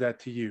says that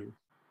to you,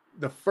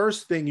 the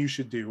first thing you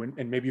should do,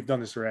 and maybe you've done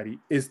this already,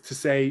 is to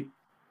say,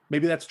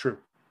 maybe that's true,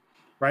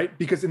 right?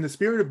 Because in the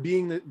spirit of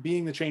being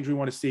the change we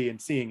want to see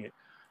and seeing it,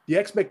 the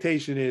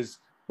expectation is,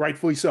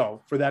 rightfully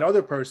so, for that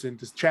other person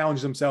to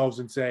challenge themselves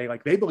and say,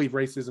 like, they believe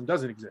racism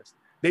doesn't exist.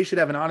 They should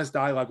have an honest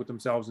dialogue with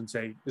themselves and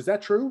say, is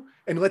that true?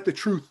 And let the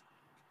truth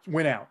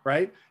win out,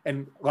 right?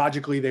 And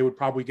logically, they would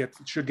probably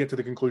should get to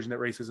the conclusion that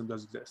racism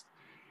does exist.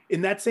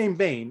 In that same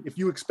vein, if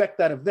you expect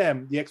that of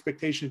them, the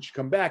expectation should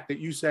come back that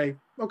you say,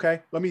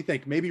 okay, let me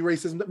think, maybe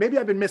racism, maybe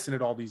I've been missing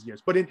it all these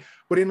years, but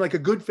in like a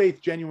good faith,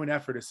 genuine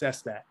effort,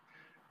 assess that.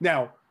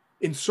 Now,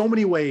 in so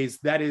many ways,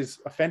 that is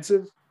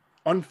offensive,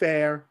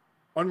 unfair,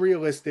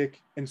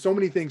 unrealistic, and so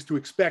many things to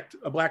expect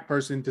a Black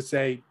person to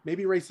say,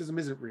 maybe racism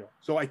isn't real.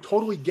 So I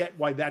totally get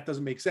why that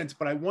doesn't make sense,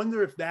 but I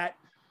wonder if that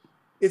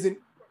isn't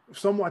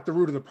somewhat the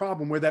root of the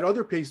problem, where that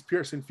other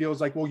person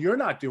feels like, well, you're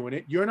not doing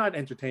it, you're not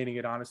entertaining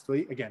it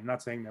honestly. Again,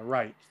 not saying they're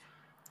right.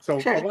 So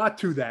Sure. a lot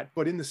to that,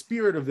 but in the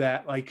spirit of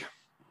that, like,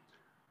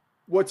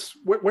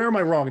 where am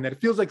I wrong in that?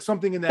 It feels like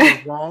something in that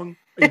is wrong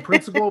in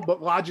principle,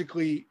 but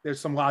logically there's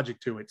some logic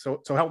to it.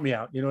 So help me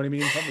out. You know what I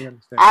mean? Help me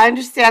understand. I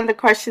understand the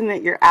question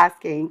that you're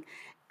asking,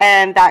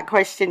 and that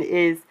question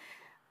is,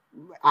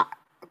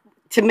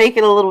 to make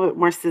it a little bit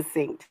more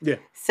succinct. Yeah.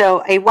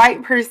 So a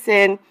white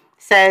person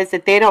says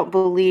that they don't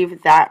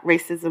believe that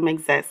racism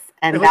exists,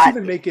 and let's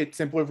even make it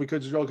simpler if we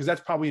could, because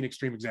that's probably an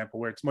extreme example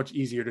where it's much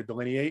easier to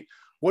delineate.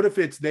 What if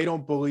it's they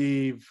don't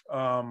believe?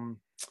 Well,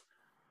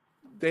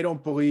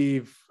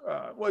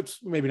 it's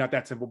maybe not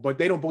that simple, but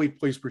they don't believe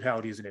police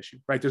brutality is an issue,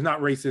 right? There's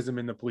not racism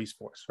in the police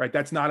force, right?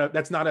 That's not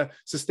a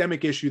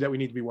systemic issue that we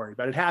need to be worried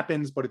about. It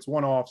happens, but it's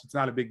one-offs. It's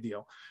not a big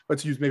deal.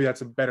 Let's use, maybe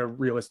that's a better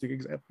realistic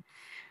example.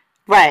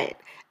 Right.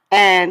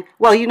 And,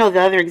 well,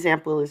 the other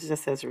example is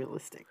just as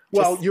realistic.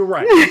 Well, you're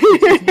right.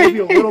 It's maybe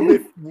a little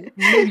bit,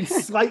 maybe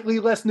slightly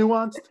less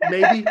nuanced,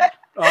 maybe.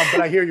 But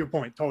I hear your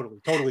point.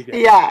 Totally get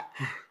it. Yeah.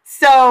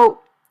 So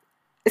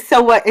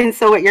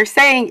what you're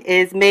saying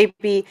is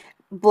maybe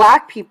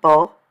Black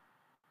people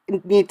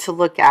need to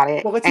look at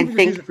it. Well, let's even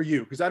use it for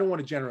you, because I don't want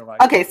to generalize.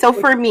 Okay, so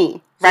for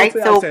me, right?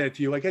 So I said it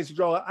to you, like, hey,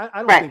 Cedrola,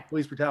 I don't think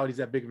police brutality is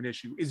that big of an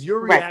issue. Is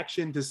your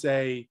reaction to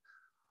say,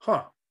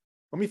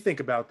 let me think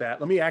about that.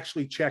 Let me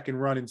actually check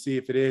and run and see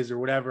if it is, or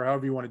whatever,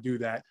 however you want to do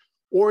that.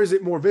 Or is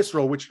it more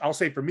visceral, which I'll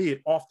say for me,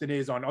 it often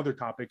is on other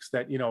topics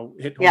that, hit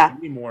home to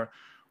me more,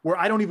 where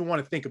I don't even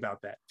want to think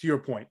about that, to your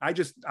point.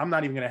 I'm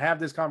not even going to have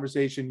this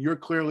conversation. You're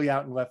clearly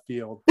out in left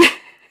field.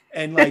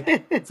 And like,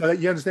 so that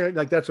you understand,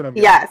 like, that's what I'm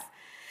getting. Yes.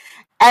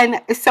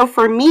 And so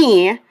for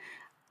me,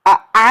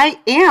 I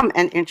am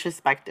an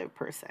introspective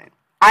person.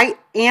 I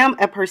am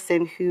a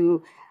person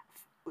who,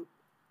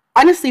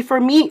 honestly, for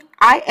me,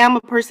 I am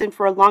a person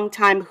for a long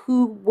time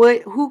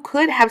who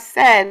could have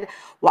said,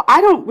 well,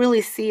 I don't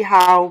really see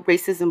how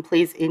racism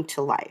plays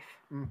into life.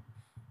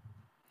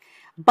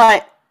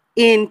 But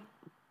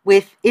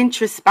with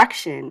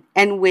introspection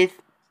and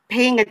with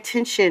paying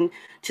attention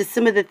to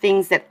some of the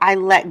things that I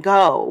let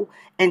go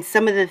and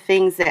some of the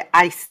things that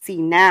I see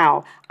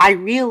now, I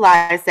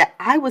realized that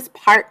I was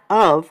part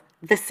of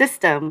the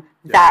system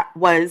that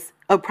was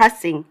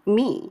oppressing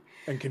me.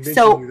 And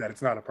convincing you that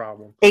it's not a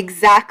problem.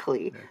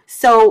 Exactly. Yeah.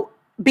 So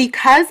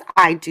because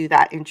I do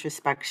that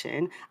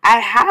introspection, I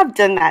have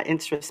done that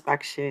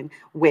introspection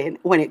when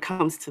it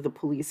comes to the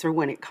police or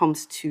when it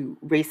comes to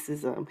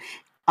racism,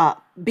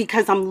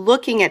 because I'm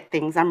looking at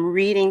things, I'm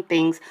reading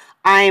things,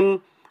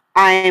 I'm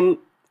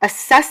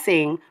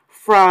assessing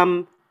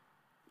from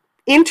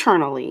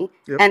internally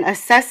and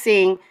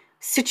assessing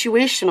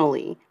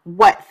situationally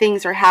what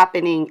things are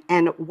happening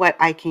and what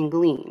I can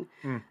glean.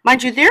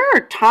 Mind you, there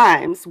are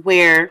times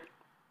where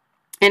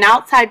an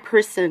outside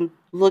person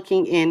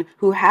looking in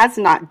who has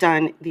not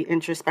done the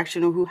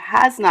introspection or who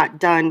has not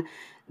done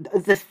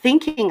the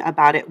thinking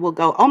about it will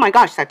go, oh my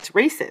gosh, that's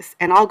racist.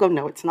 And I'll go,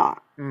 no, it's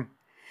not.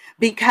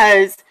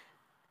 Because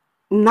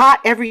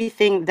not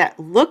everything that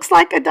looks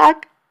like a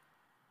duck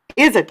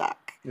is a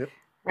duck,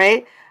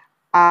 right?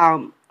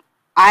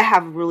 I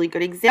have a really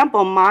good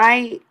example.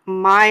 My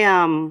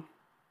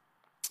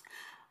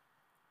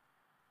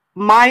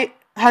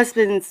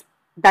husband's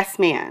best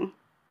man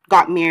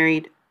got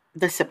married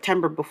the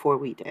September before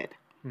we did.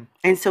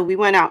 And so we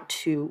went out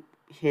to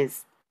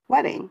his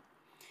wedding,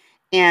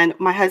 and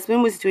my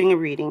husband was doing a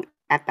reading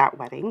at that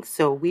wedding.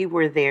 So we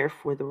were there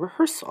for the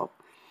rehearsal.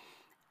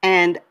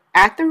 And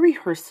at the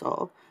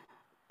rehearsal,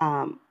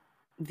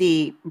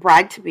 the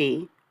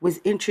bride-to-be was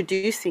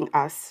introducing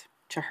us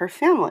to her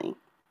family.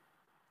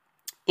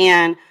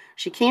 And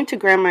she came to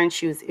Grandma and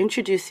she was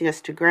introducing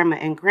us to Grandma.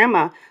 And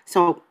Grandma,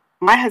 so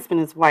my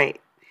husband is white.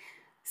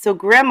 So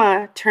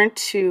Grandma turned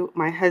to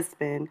my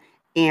husband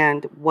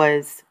and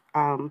was,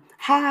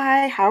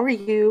 hi, how are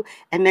you?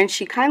 And then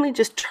she kindly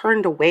just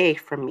turned away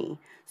from me.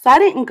 So I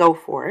didn't go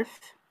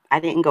forth. I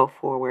didn't go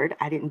forward.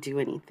 I didn't do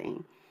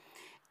anything.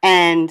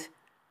 And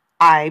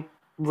I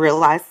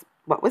realized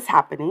what was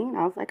happening.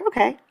 I was like,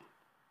 okay.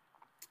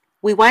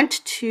 We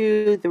went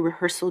to the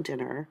rehearsal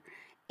dinner,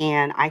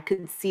 and I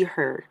could see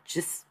her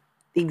just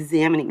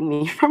examining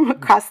me from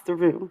across the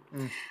room,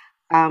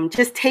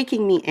 just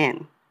taking me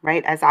in,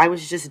 right, as I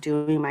was just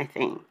doing my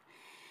thing.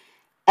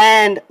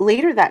 And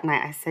later that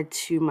night, I said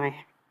to my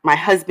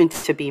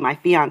husband-to-be, my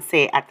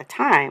fiancé at the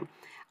time,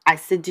 I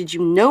said, did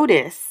you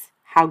notice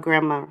how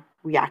Grandma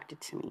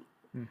reacted to me?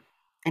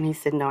 And he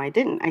said, no, I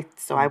didn't.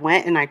 So I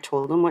went and I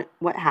told him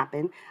what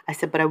happened. I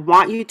said, but I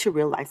want you to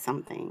realize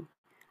something.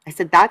 I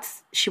said,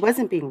 she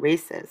wasn't being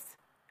racist.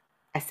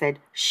 I said,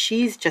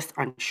 she's just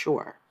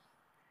unsure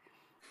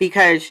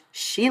because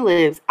she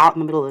lives out in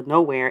the middle of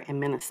nowhere in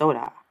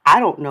Minnesota. I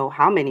don't know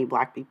how many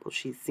Black people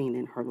she's seen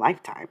in her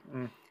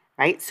lifetime,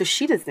 right? So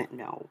she doesn't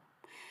know.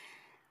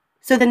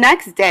 So the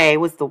next day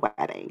was the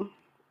wedding.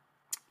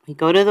 We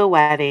go to the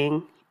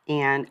wedding,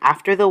 and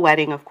after the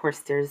wedding, of course,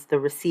 there's the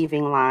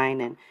receiving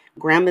line, and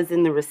Grandma's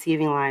in the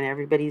receiving line.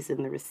 Everybody's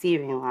in the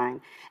receiving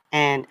line.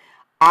 And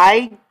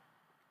I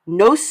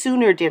No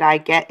sooner did I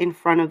get in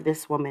front of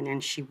this woman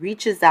and she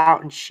reaches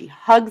out and she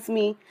hugs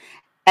me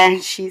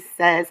and she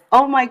says,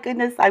 "Oh my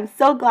goodness, I'm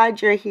so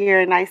glad you're here."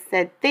 And I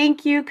said,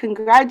 "Thank you,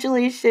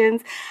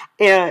 congratulations.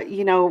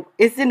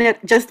 Isn't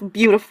it just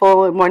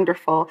beautiful and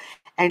wonderful?"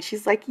 And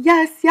she's like,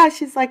 "Yes, yes."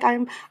 She's like,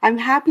 I'm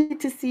happy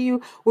to see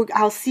you.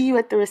 I'll see you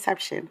at the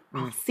reception.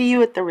 I'll see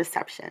you at the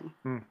reception."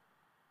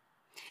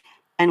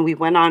 And we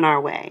went on our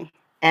way.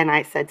 And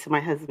I said to my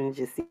husband,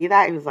 "Did you see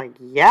that?" He was like,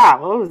 "Yeah,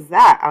 what was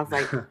that?" I was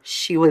like,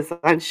 "She was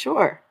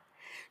unsure.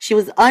 She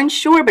was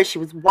unsure, but she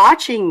was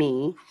watching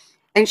me.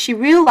 And she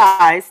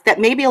realized that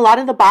maybe a lot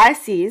of the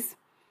biases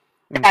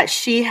that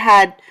she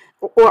had,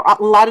 or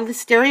a lot of the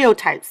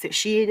stereotypes that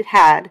she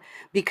had,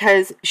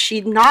 because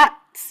she'd not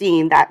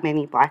seen that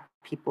many Black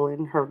people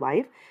in her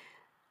life,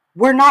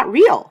 were not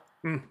real."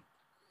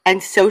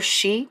 And so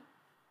she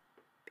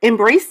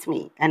embraced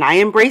me, and I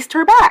embraced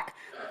her back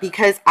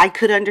because I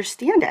could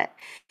understand it.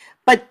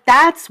 But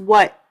that's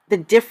what the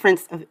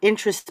difference of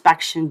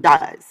introspection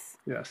does.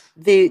 Yes.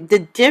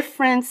 The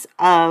difference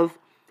of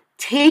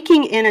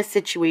taking in a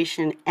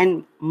situation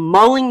and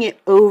mulling it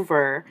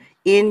over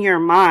in your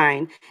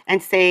mind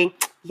and saying,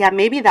 "Yeah,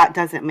 maybe that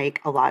doesn't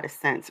make a lot of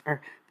sense,"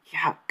 or,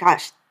 "Yeah,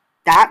 gosh,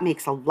 that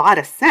makes a lot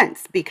of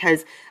sense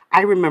because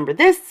I remember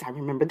this, I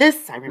remember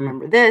this, I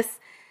remember this."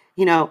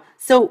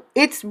 So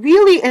it's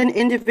really an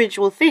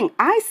individual thing.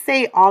 I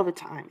say all the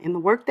time in the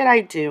work that I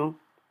do,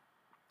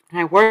 and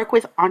I work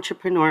with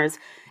entrepreneurs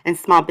and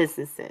small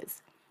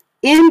businesses,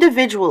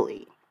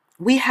 individually,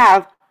 we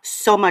have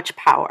so much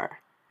power,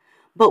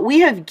 but we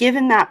have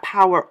given that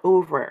power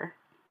over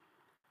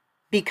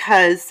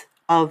because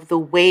of the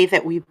way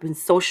that we've been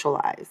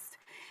socialized.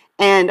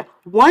 And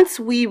once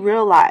we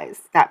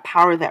realize that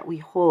power that we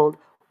hold,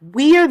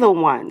 we are the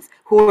ones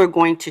who are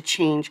going to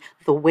change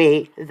the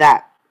way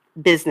that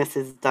business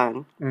is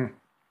done.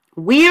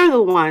 We are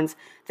the ones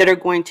that are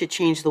going to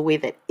change the way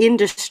that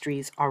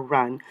industries are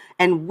run.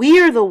 And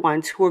we are the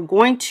ones who are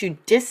going to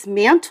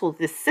dismantle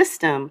this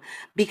system,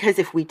 because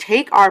if we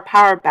take our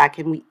power back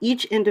and we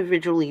each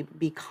individually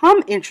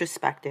become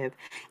introspective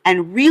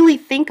and really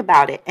think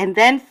about it and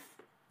then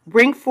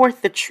bring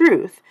forth the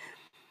truth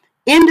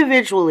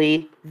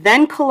individually,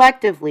 then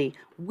collectively,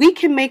 we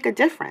can make a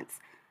difference.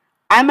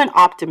 I'm an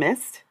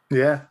optimist.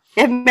 Yeah.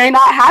 It may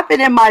not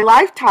happen in my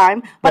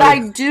lifetime, but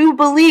I do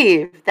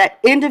believe that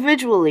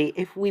individually,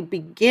 if we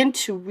begin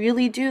to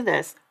really do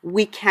this,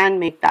 we can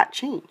make that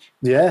change.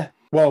 Yeah.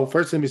 Well,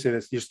 first, let me say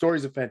this. Your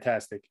stories are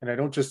fantastic. And I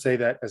don't just say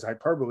that as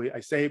hyperbole. I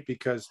say it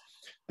because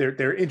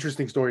they're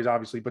interesting stories,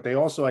 obviously, but they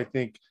also, I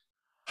think,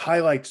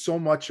 highlight so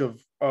much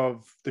of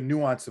the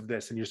nuance of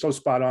this. And you're so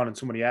spot on in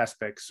so many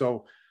aspects.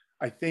 So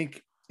I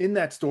think in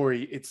that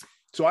story,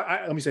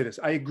 let me say this.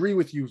 I agree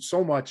with you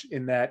so much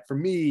in that for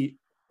me,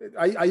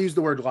 I use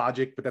the word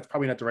logic, but that's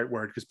probably not the right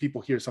word because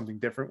people hear something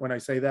different when I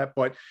say that.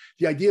 But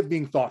the idea of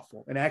being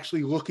thoughtful and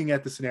actually looking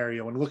at the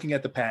scenario and looking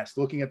at the past,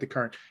 looking at the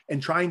current,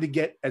 and trying to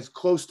get as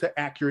close to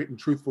accurate and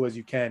truthful as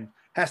you can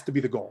has to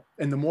be the goal.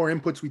 And the more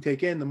inputs we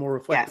take in, the more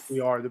reflective we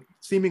are,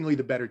 seemingly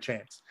the better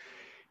chance.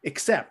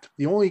 Except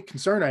the only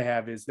concern I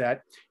have is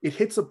that it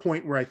hits a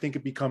point where I think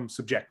it becomes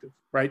subjective,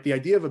 right? The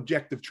idea of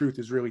objective truth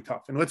is really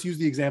tough. And let's use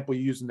the example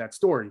you used in that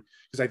story,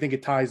 because I think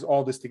it ties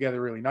all this together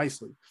really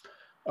nicely.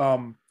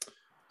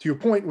 To your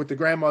point with the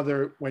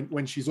grandmother,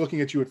 when she's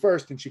looking at you at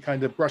first and she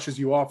kind of brushes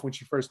you off when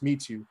she first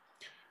meets you,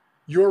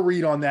 your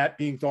read on that,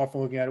 being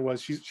thoughtful, looking at it,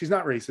 was she's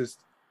not racist.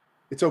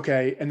 It's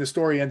okay. And the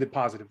story ended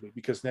positively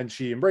because then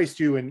she embraced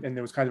you and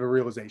there was kind of a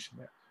realization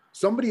there.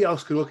 Somebody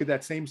else could look at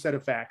that same set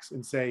of facts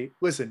and say,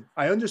 listen,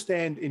 I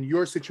understand in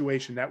your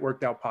situation that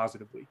worked out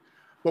positively,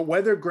 but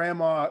whether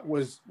grandma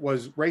was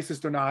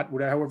racist or not,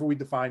 however we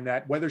define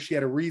that, whether she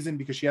had a reason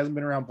because she hasn't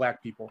been around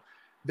Black people,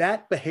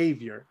 that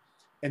behavior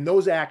and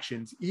those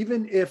actions,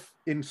 even if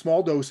in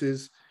small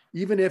doses,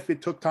 even if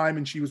it took time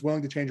and she was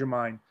willing to change her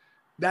mind,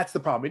 that's the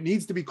problem. It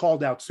needs to be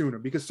called out sooner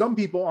because some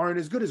people aren't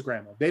as good as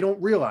grandma. They don't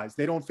realize,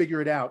 they don't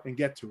figure it out and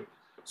get to it.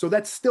 So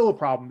that's still a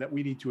problem that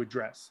we need to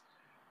address.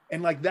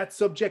 And like that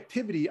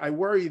subjectivity, I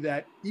worry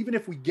that even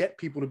if we get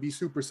people to be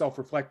super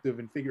self-reflective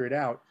and figure it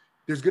out,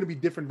 there's going to be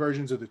different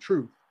versions of the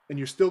truth. And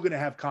you're still going to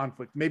have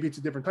conflict. Maybe it's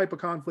a different type of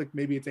conflict.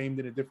 Maybe it's aimed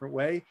in a different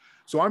way.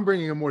 So I'm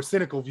bringing a more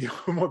cynical view,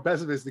 a more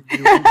pessimistic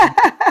view.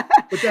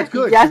 But that's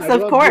good. Yes,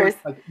 of course.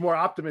 More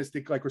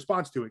optimistic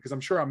response to it, because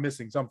I'm sure I'm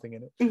missing something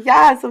in it.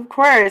 Yes, of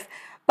course.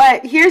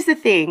 But here's the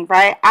thing,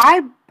 right?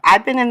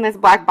 I've been in this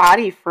Black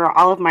body for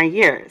all of my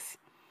years.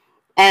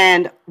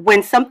 And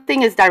when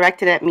something is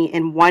directed at me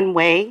in one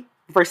way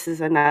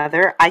versus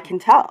another, I can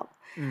tell.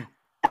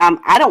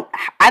 I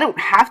don't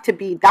have to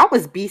be, that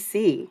was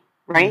BC,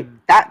 right?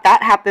 That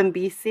happened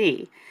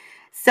BC.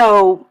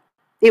 So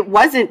it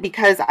wasn't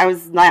because I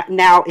was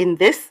now in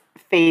this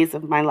phase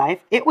of my life.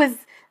 It was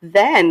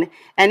then,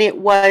 and it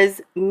was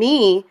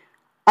me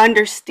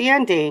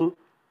understanding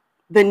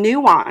the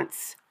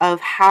nuance of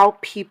how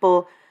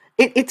people,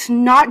 it's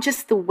not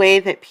just the way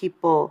that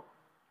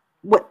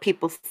what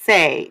people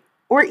say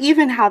or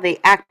even how they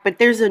act, but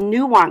there's a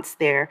nuance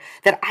there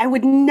that I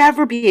would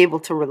never be able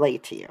to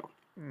relate to you.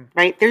 Mm,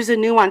 right? There's a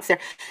nuance there.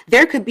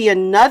 There could be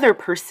another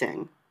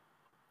person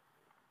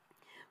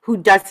who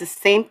does the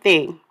same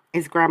thing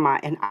as grandma,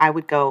 and I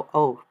would go,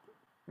 oh,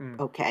 mm.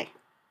 okay,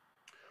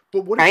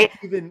 But what if right?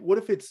 it's even, what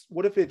if it's,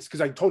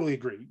 because I totally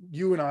agree.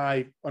 You and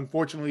I,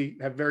 unfortunately,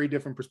 have very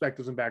different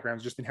perspectives and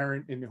backgrounds, just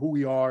inherent in who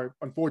we are,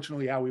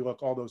 unfortunately, how we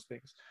look, all those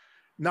things.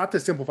 Not to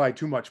simplify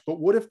too much, but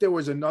what if there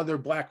was another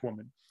Black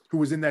woman who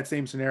was in that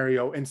same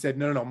scenario and said,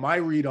 no, no, no, my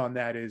read on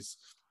that is,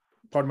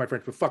 pardon my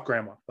French, but fuck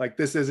grandma. Like,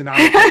 this is not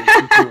okay what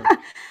she's doing.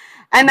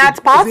 And that's Is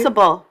it,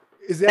 possible.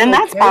 is that And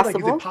that's okay? Like, is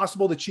it possible.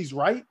 possible that she's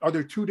right? Are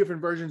there two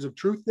different versions of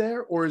truth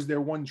there, or is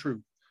there one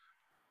truth?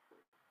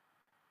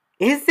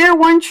 Is there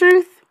one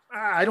truth?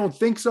 I don't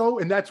think so,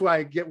 and that's why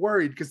I get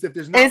worried, because if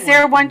there's not Is one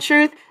there one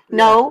truth, truth? yeah.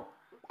 No,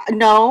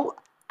 no.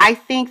 I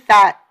think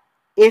that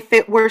if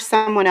it were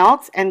someone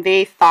else and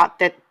they thought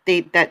that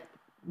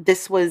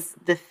this was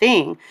the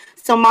thing.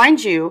 So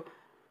mind you,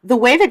 the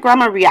way that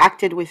grandma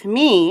reacted with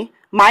me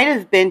might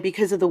have been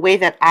because of the way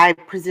that I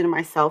presented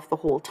myself the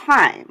whole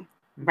time,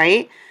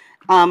 right?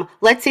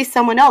 Let's say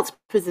someone else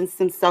presents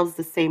themselves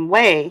the same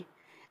way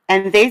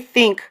and they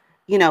think,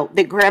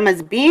 that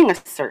grandma's being a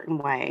certain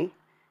way,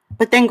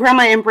 but then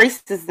grandma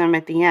embraces them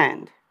at the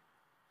end.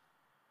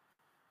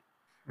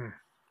 Mm.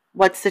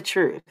 What's the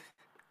truth?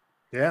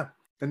 Yeah.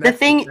 And The that's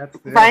thing, that's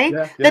yeah, right?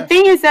 yeah, The yeah.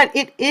 thing is that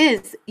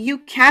you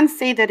can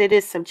say that it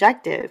is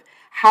subjective.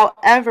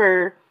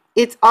 However,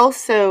 it's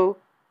also,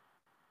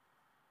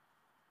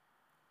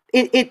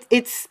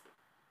 it's,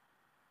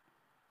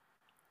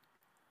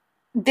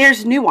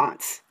 there's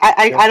nuance. Yeah.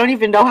 I don't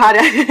even know how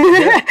to,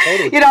 Yeah,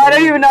 totally. I don't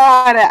Totally. even know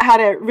how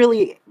to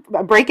really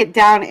break it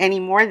down any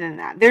more than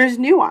that. There's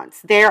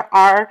nuance. There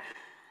are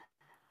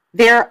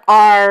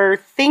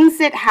things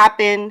that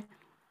happen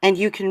and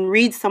you can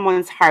read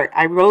someone's heart.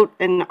 I wrote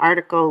an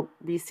article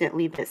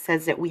recently that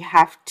says that we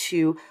have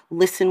to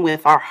listen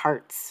with our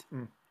hearts.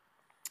 Mm,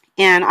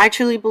 And I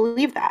truly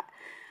believe that.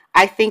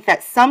 I think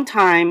that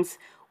sometimes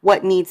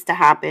what needs to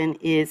happen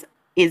is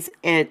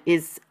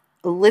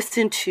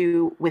listened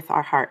to with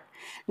our heart.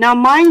 Now,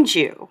 mind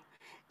you,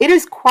 it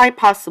is quite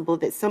possible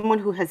that someone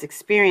who has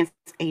experienced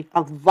a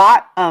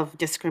lot of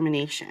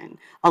discrimination,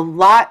 a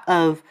lot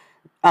of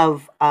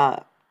of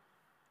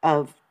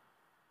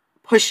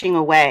pushing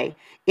away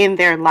in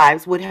their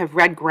lives would have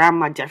read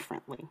grandma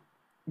differently.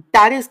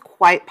 That is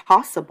quite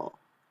possible,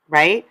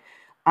 right?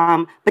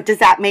 But does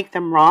that make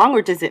them wrong,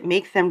 or does it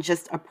make them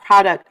just a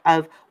product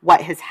of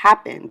what has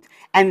happened?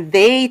 And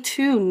they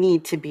too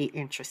need to be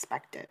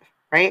introspective,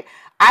 right?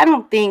 I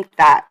don't think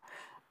that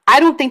I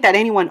don't think that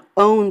anyone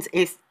owns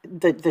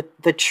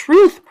the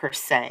truth per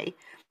se.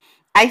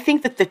 I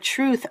think that the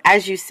truth,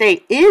 as you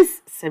say,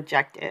 is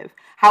subjective.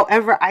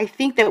 However, I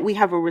think that we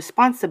have a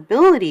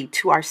responsibility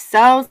to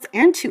ourselves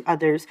and to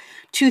others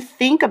to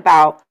think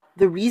about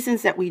the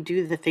reasons that we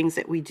do the things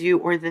that we do,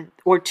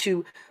 or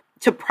to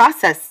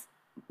process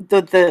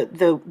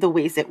the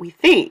ways that we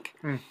think.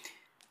 mm.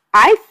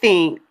 I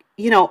think,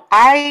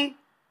 I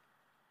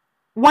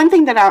one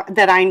thing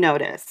that I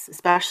notice,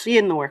 especially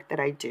in the work that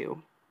I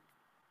do.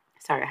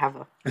 Sorry, I have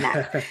a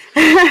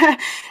neck.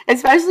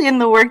 Especially in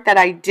the work that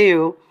I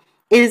do,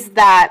 is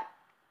that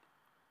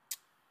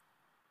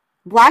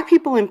Black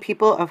people and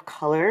people of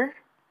color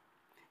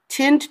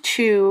tend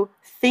to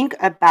think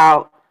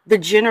about the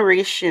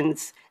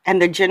generations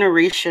and the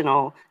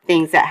generational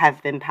things that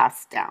have been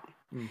passed down.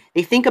 Mm,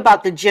 They think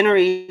about the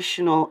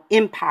generational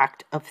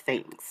impact of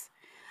things.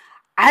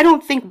 I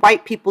don't think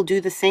white people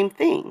do the same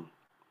thing,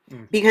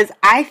 mm, because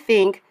I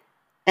think,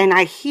 and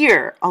I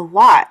hear a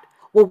lot,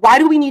 well, why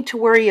do we need to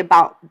worry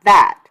about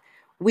that?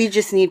 We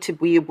just need to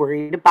be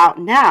worried about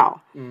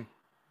now. mm.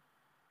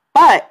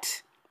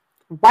 But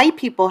white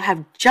people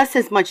have just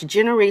as much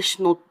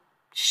generational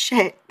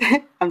shit.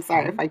 I'm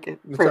sorry if Mhm. I could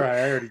That's all prove, right.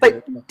 I already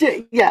get but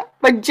it. yeah,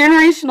 but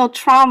generational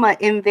trauma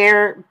in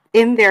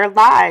their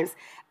lives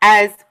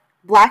as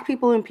Black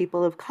people and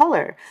people of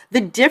color.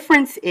 The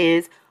difference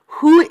is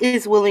who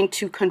is willing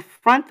to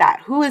confront that,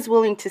 who is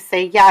willing to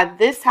say, yeah,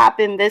 this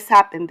happened, this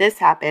happened, this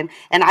happened,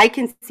 and I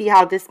can see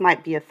how this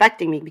might be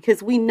affecting me,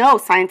 because we know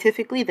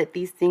scientifically that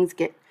these things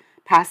get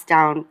passed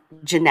down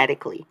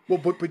genetically. Well,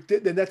 but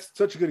then that's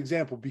such a good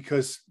example,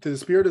 because to the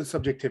spirit of the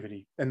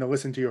subjectivity and the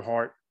listen to your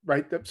heart,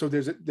 right? So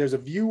there's a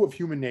view of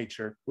human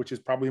nature, which is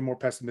probably a more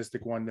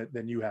pessimistic one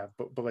than you have,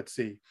 but let's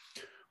see.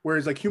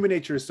 Whereas like human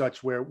nature is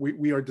such where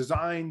we are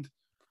designed,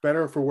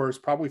 better or for worse,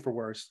 probably for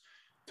worse,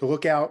 to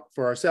look out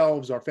for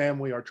ourselves, our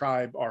family, our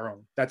tribe, our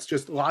own. That's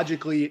just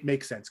logically it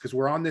makes sense, because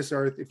we're on this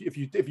earth. If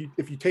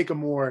you take a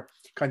more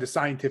kind of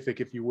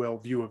scientific, if you will,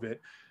 view of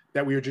it,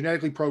 that we are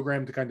genetically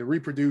programmed to kind of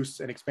reproduce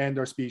and expand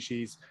our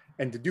species,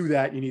 and to do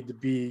that, you need to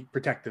be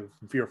protective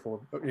and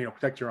fearful,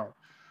 protect your own.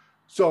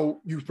 So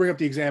you bring up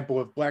the example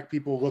of Black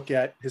people look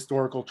at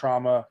historical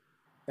trauma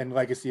and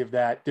legacy of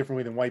that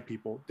differently than white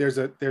people. There's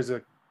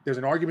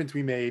an argument to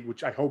be made,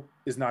 which I hope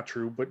is not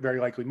true, but very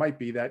likely might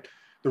be, that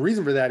the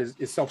reason for that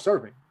is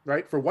self-serving,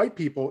 right? For white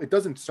people, it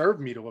doesn't serve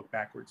me to look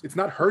backwards. It's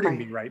not hurting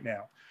me right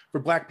now. For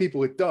Black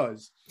people, it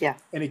does. Yeah.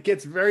 And it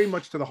gets very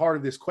much to the heart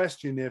of this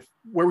question, if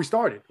where we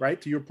started,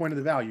 right? To your point of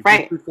the value,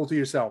 right. Be truthful to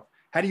yourself.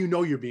 How do you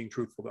know you're being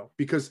truthful though?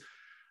 Because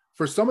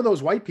for some of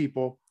those white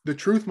people, the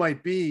truth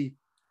might be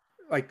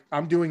like,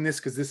 I'm doing this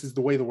because this is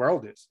the way the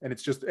world is. And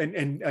it's just,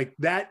 and like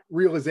that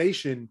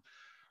realization,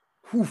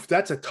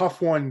 that's a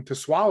tough one to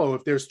swallow.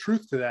 If there's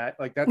truth to that,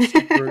 like that's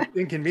super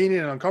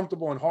inconvenient and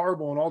uncomfortable and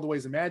horrible in all the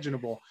ways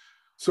imaginable.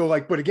 So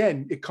like, but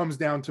again, it comes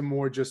down to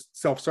more just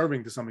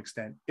self-serving to some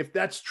extent. If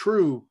that's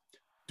true,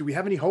 do we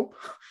have any hope?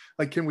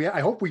 Like, can we, I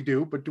hope we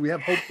do, but do we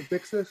have hope to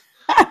fix this?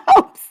 I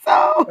hope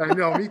so. I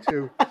know, me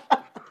too.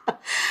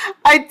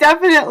 I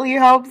definitely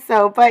hope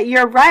so, but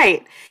you're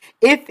right.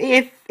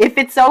 If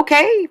it's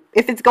okay,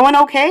 if it's going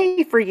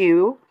okay for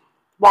you,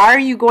 why are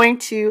you going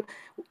to,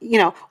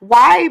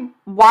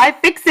 why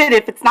fix it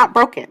if it's not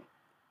broken?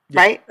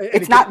 Yeah. Right? And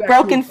it's not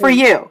broken for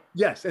you.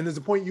 Yes. And there's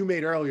a point you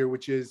made earlier,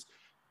 which is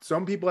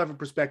some people have a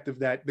perspective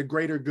that the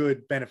greater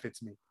good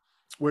benefits me,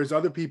 whereas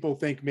other people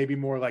think maybe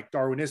more like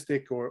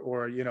Darwinistic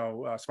or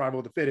survival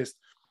of the fittest.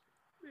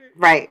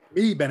 Right.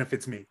 Me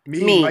benefits me,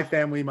 my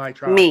family, my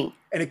tribe. Me.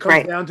 And it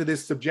comes down to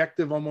this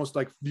subjective, almost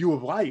like view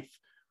of life,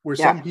 where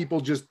some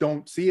people just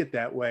don't see it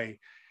that way.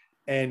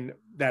 And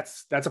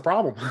that's a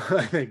problem,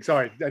 I think.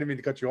 Sorry, I didn't mean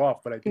to cut you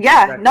off, but I think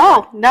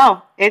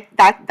no.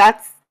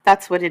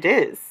 That's what it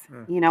is.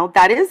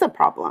 That is a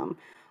problem.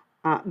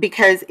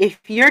 Because if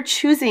you're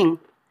choosing,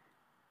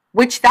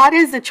 which that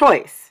is a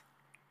choice,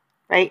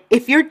 right?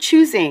 If you're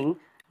choosing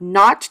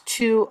not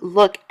to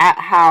look at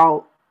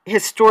how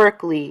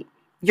historically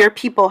your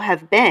people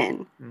have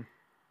been,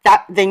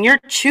 then you're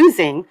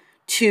choosing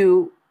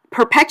to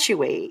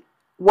perpetuate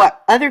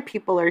what other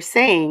people are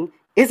saying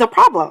is a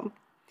problem.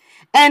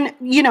 And,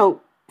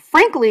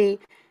 frankly,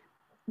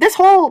 this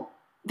whole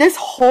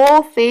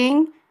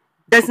thing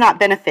does not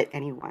benefit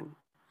anyone.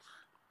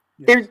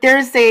 Yes.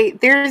 There's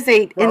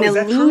an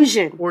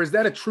illusion. Or is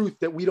that a truth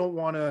that we don't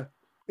want to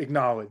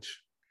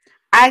acknowledge?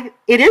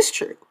 It is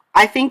true.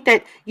 I think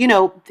that,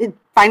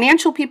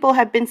 financial people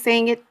have been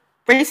saying it.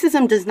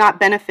 Racism does not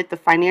benefit the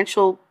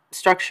financial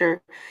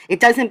structure.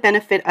 It doesn't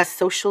benefit us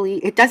socially.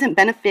 It doesn't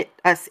benefit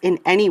us in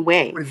any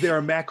way. Is there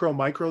a macro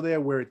micro there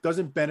where it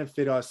doesn't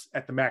benefit us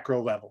at the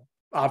macro level?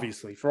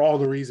 Obviously, for all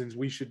the reasons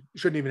we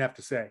shouldn't even have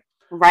to say.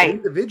 Right.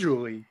 But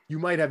individually, you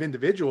might have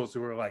individuals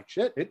who are like,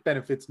 shit, it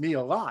benefits me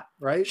a lot,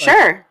 right?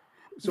 Sure. Like,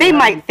 so they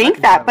might think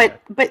that, but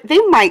they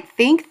might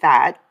think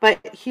that. But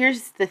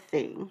here's the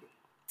thing.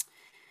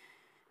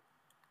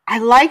 I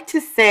like to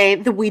say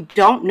that we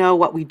don't know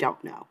what we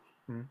don't know.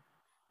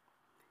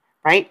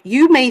 Right?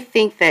 You may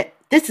think that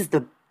this is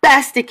the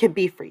best it could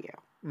be for you.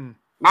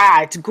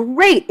 It's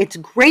great. It's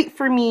great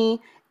for me.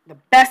 The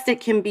best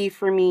it can be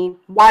for me.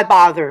 Why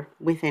bother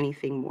with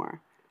anything more?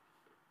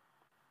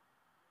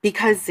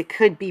 Because it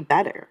could be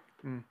better.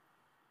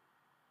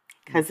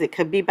 Because it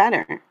could be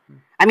better.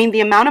 I mean,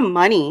 the amount of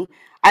money,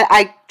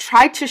 I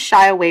try to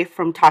shy away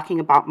from talking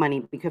about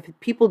money, because if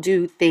people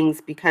do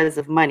things because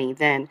of money,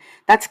 then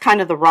that's kind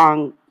of the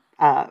wrong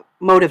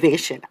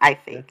motivation, I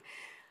think.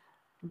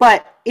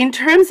 But in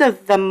terms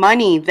of the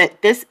money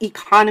that this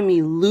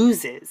economy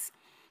loses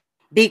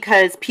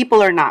because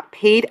people are not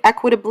paid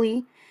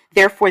equitably,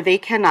 therefore they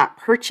cannot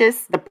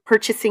purchase, the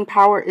purchasing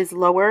power is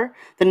lower,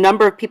 the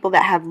number of people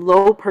that have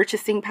low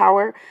purchasing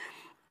power.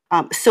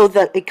 So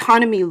the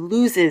economy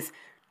loses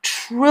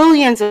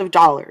trillions of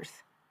dollars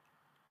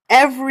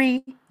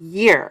every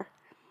year.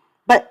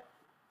 But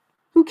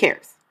who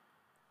cares?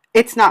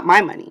 It's not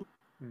my money.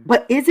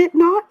 But is it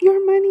not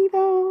your money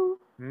though?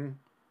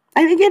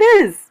 I think it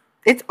is.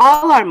 It's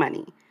all our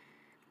money.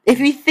 If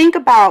you think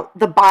about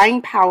the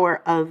buying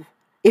power of,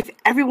 if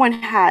everyone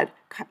had,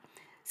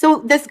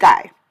 so this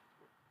guy,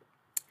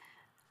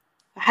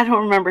 I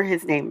don't remember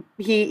his name.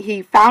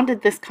 He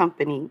founded this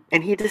company,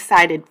 and he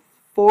decided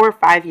 4 or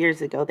 5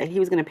 years ago that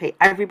he was going to pay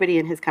everybody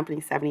in his company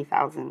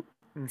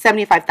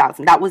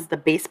 $75,000. That was the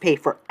base pay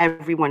for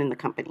everyone in the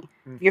company.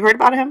 Have you heard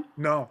about him?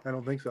 No, I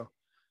don't think so.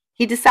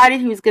 He decided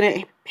he was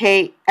going to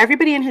pay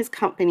everybody in his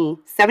company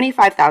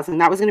 $75,000.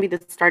 That was going to be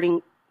the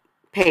starting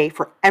pay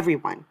for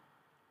everyone.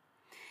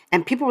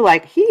 And people were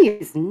like,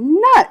 he's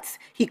nuts.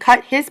 He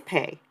cut his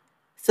pay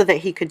so that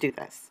he could do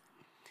this.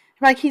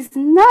 They're like, he's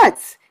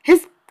nuts.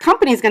 His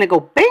company is going to go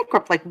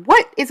bankrupt. Like,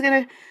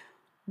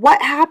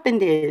 what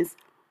happened is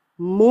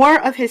more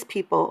of his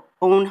people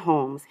own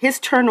homes. His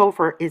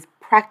turnover is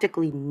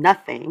practically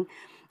nothing.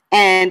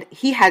 And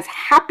he has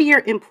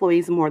happier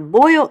employees, more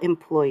loyal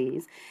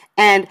employees,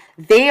 and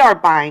they are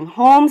buying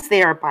homes,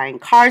 they are buying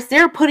cars,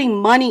 they're putting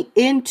money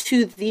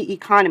into the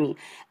economy,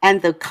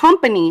 and the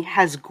company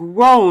has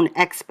grown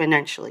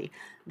exponentially.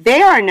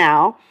 They are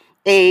now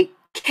a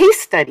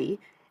case study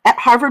at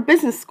Harvard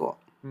Business School.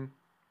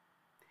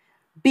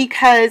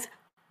 Because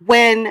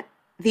when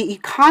the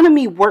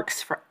economy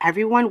works for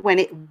everyone, when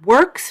it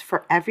works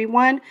for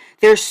everyone,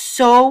 there's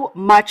so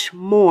much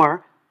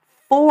more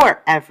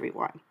for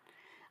everyone.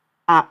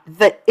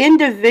 The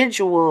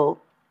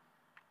individual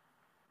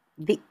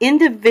the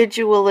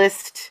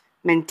individualist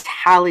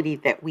mentality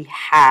that we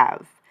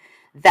have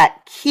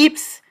that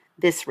keeps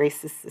this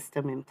racist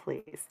system in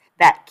place,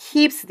 that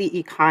keeps the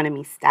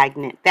economy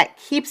stagnant, that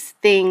keeps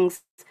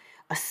things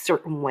a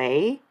certain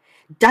way,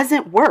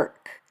 doesn't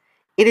work.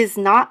 It is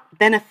not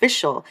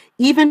beneficial,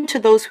 even to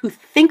those who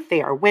think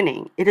they are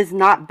winning. It is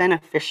not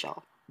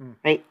beneficial,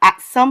 right?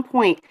 At some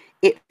point,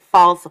 it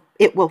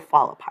will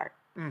fall apart.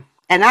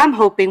 And I'm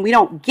hoping we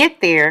don't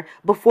get there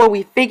before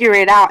we figure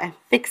it out and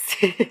fix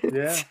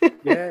it.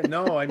 Yeah.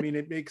 No, I mean,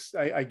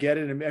 I get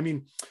it. I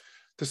mean,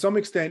 to some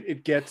extent,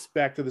 it gets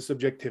back to the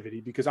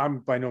subjectivity, because I'm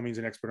by no means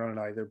an expert on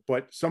it either.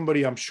 But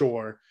somebody, I'm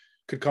sure,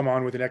 could come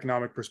on with an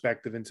economic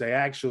perspective and say,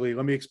 actually,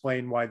 let me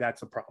explain why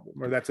that's a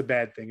problem, or that's a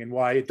bad thing, and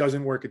why it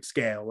doesn't work at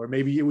scale, or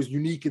maybe it was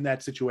unique in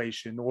that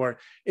situation, or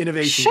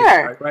innovation.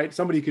 Sure. Right?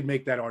 Somebody could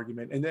make that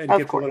argument, and then it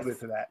gets a little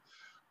bit to that.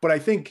 But I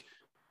think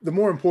the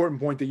more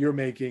important point that you're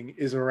making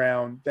is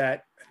around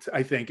that.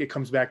 I think it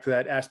comes back to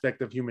that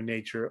aspect of human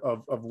nature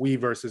of we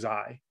versus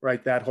I,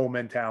 right? That whole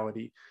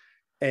mentality.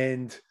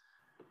 And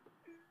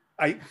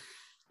I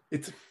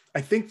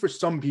think for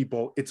some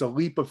people, it's a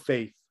leap of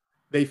faith.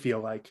 They feel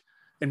like,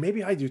 and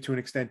maybe I do to an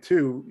extent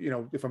too,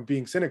 if I'm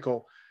being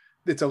cynical,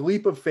 it's a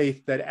leap of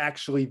faith that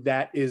actually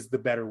that is the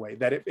better way,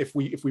 that if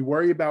we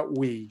worry about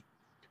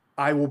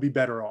I will be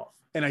better off.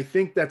 And I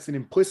think that's an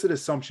implicit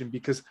assumption,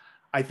 because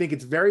I think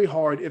it's very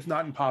hard, if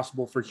not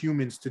impossible, for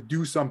humans to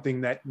do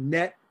something that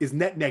is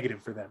net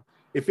negative for them.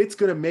 If it's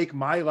going to make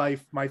my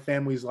life, my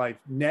family's life,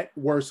 net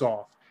worse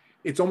off,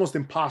 it's almost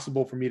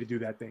impossible for me to do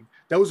that thing.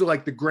 Those are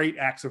like the great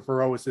acts of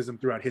heroism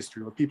throughout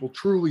history, where people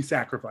truly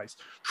sacrifice,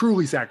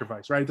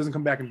 right? It doesn't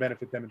come back and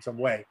benefit them in some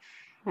way.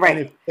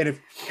 Right. And if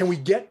can we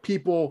get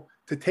people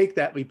to take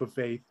that leap of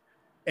faith?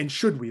 And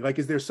should we? Like,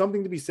 is there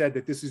something to be said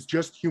that this is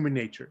just human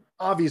nature?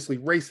 Obviously,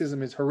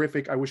 racism is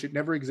horrific. I wish it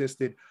never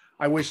existed.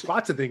 I wish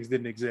lots of things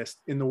didn't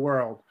exist in the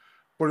world.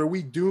 But are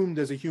we doomed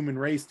as a human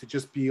race to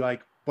just be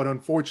like, but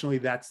unfortunately,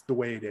 that's the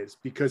way it is?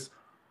 Because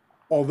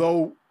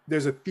although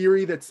there's a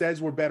theory that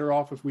says we're better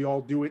off if we all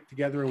do it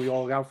together and we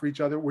all look out for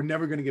each other, we're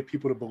never going to get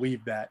people to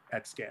believe that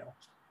at scale.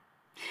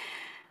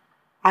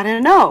 I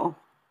don't know.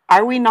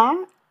 Are we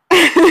not?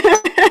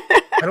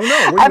 I don't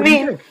know. What do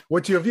you think?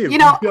 What's your view? Do you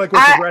feel like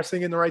we're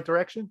progressing in the right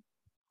direction?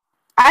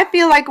 I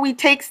feel like we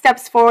take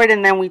steps forward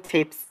and then we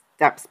take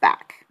steps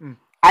back.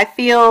 I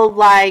feel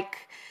like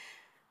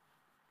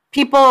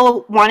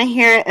people want to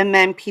hear it and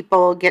then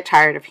people get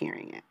tired of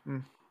hearing it.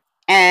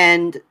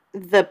 And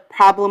the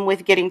problem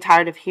with getting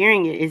tired of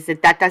hearing it is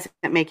that doesn't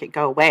make it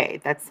go away.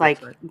 That's like,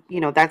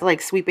 that's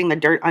like sweeping the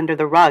dirt under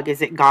the rug.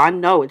 Is it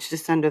gone? No, it's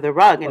just under the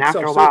rug. And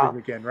after a while,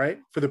 again, right?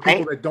 For the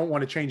people that don't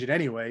want to change it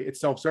anyway, it's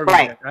self-serving.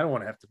 Right. I don't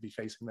want to have to be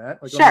facing that.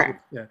 Sure.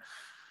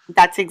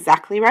 That's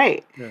exactly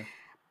right. Yeah.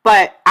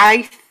 But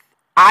I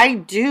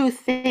do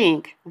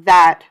think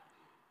that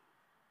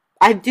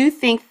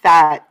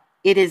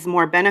it is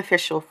more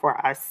beneficial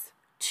for us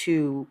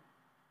to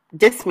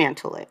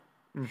dismantle it.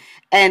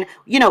 And,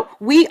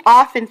 we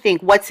often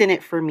think, what's in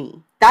it for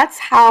me? That's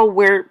how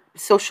we're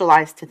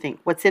socialized to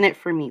think. What's in it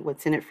for me?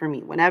 What's in it for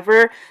me?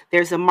 Whenever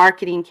there's a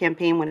marketing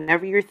campaign,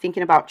 whenever you're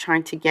thinking about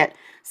trying to get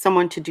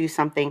someone to do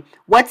something,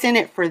 what's in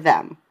it for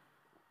them?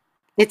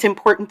 It's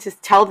important to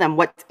tell them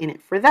what's in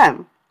it for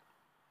them.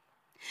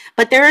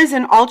 But there is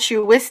an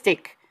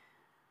altruistic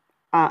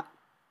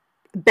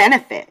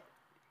benefit,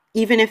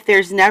 even if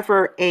there's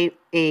never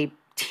a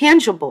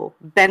tangible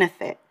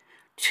benefit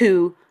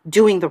to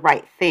doing the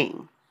right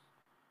thing.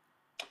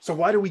 So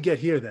why do we get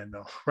here then,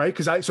 though? Right?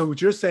 Because so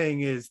what you're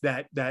saying is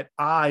that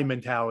I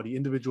mentality,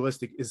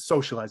 individualistic, is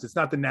socialized. It's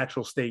not the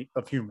natural state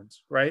of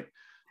humans, right?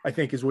 I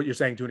think is what you're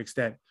saying to an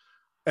extent.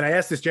 And I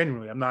ask this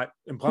genuinely. I'm not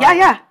implying.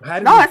 Yeah.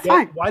 That's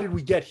fine. Why did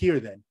we get here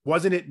then?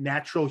 Wasn't it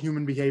natural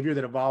human behavior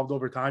that evolved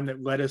over time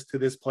that led us to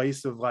this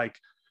place of like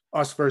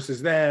us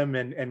versus them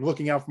and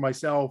looking out for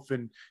myself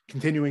and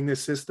continuing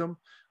this system?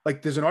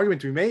 Like, there's an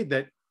argument to be made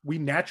that we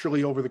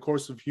naturally, over the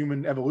course of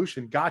human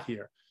evolution, got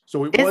here.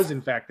 So it was,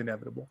 in fact,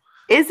 inevitable.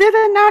 Is it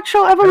a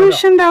natural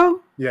evolution,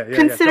 though? Yeah.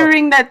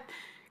 Considering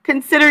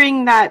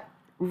that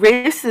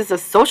race is a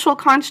social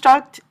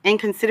construct, and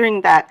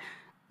considering that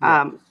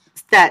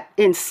that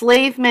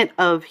enslavement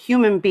of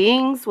human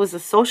beings was a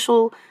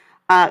social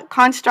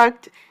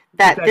construct,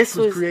 that this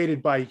was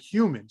created by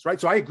humans, right?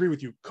 So I agree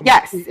with you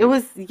completely. Yes, it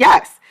was.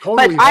 Yes,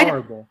 totally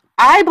horrible.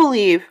 I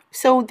believe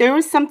so. There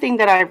was something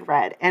that I've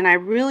read, and I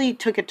really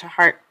took it to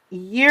heart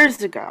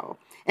years ago,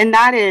 and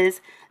that is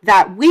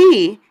that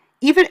we,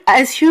 even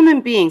as human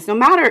beings, no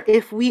matter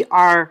if we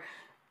are,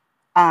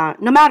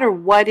 no matter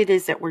what it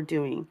is that we're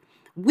doing,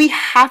 we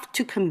have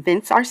to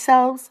convince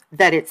ourselves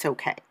that it's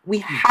okay. We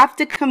have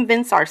to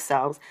convince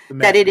ourselves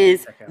that it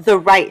is the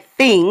right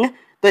thing,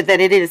 but that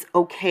it is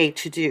okay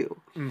to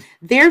do.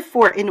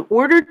 Therefore, in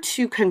order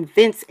to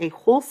convince a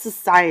whole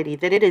society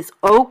that it is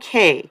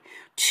okay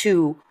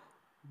to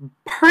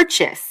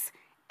purchase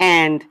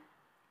and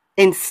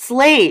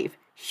enslave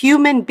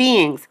human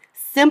beings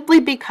simply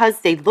because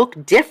they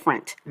look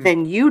different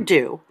than you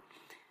do,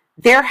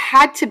 there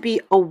had to be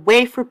a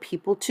way for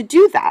people to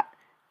do that.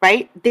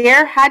 right?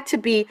 There had to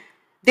be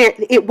there.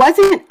 It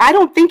wasn't. I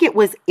don't think it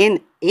was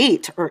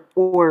innate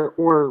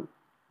or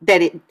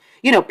that it.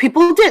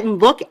 People didn't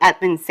look at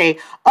them and say,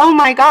 "Oh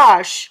my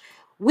gosh,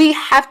 we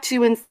have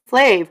to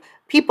enslave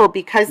people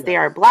because they Yes.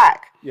 are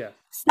black." Yes.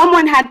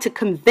 Someone had to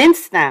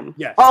convince them.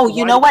 Yes. Oh, So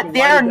you know so what? why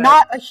They're did that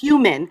not a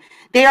human.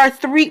 They are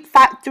three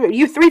fifths of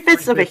a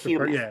three-fifths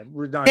human. yeah,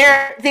 we're not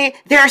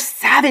They're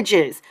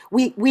savages.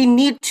 We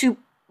need to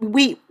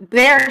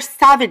they're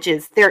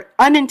savages. They're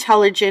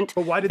unintelligent.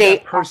 but why did They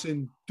that are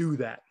person do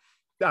that?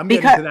 I'm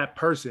getting because to that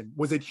person.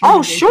 Was it human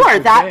nature sure, for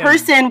that them?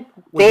 person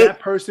Was they that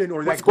person or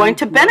was that going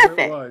group, to whoever it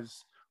benefit.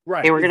 was,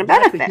 right? They were Is going to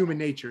that the benefit. human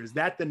nature? Is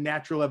that the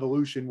natural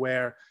evolution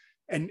where,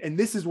 and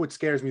this is what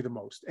scares me the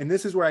most. And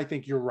this is where I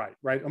think you're right,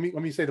 right? Let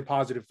me say the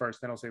positive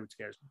first, then I'll say what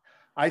scares me.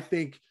 I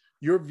think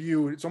your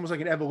view, it's almost like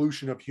an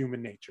evolution of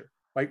human nature.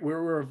 Like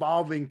we're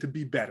evolving to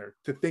be better,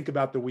 to think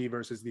about the we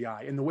versus the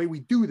I. And the way we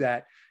do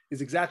that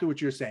is exactly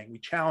what you're saying. We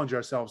challenge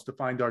ourselves to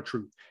find our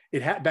truth.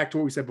 Back to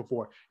what we said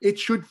before, it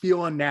should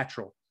feel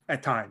unnatural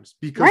at times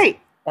because Right.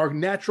 our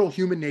natural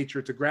human nature,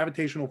 it's a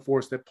gravitational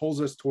force that pulls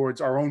us towards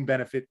our own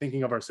benefit,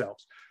 thinking of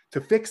ourselves. To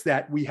fix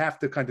that, we have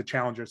to kind of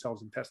challenge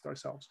ourselves and test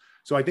ourselves.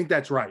 So I think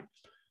that's right.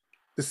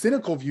 The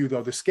cynical view,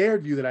 though, the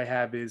scared view that I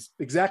have is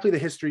exactly the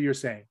history you're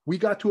saying. We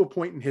got to a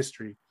point in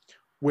history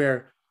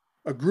where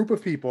a group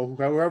of people,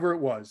 however it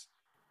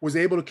was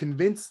able to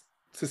convince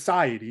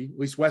society, at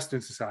least Western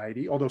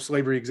society, although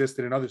slavery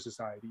existed in other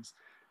societies,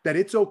 that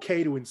it's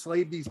okay to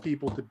enslave these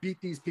people, to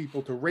beat these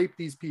people, to rape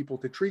these people,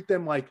 to treat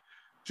them like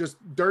just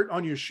dirt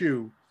on your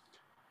shoe.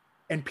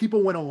 And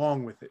people went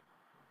along with it.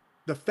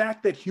 The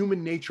fact that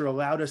human nature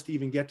allowed us to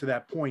even get to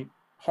that point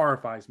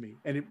horrifies me.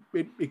 And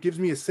it gives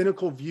me a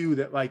cynical view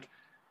that like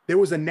there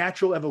was a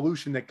natural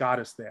evolution that got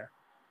us there.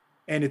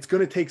 And it's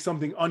going to take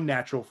something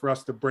unnatural for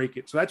us to break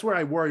it. So that's where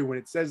I worry when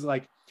it says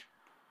like,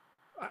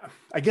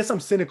 I guess I'm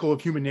cynical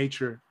of human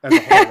nature as a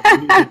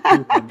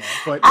whole.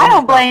 But I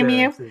don't blame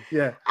you.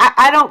 Yeah.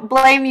 I don't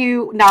blame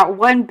you not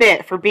one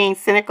bit for being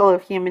cynical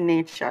of human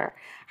nature.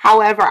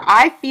 However,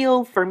 I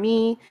feel for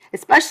me,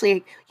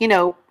 especially,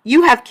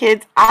 you have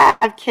kids, I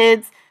have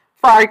kids,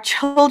 for our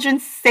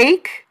children's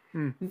sake,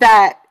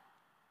 that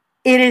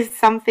it is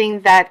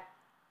something that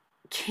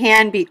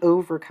can be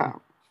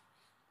overcome.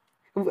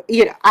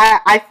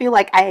 I feel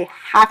like I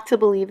have to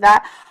believe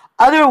that.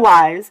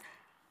 Otherwise,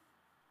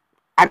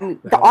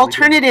 the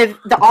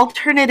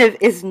alternative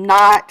is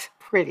not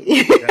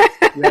pretty.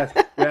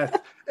 Yes.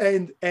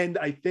 And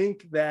I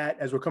think that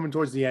as we're coming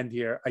towards the end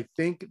here, I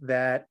think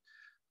that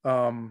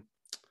the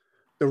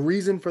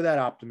reason for that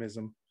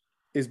optimism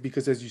is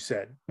because, as you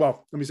said,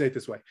 well, let me say it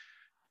this way.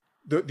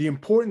 The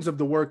importance of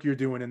the work you're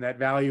doing and that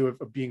value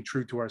of being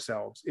true to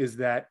ourselves is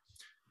that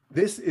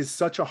this is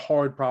such a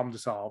hard problem to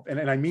solve.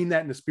 And I mean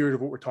that in the spirit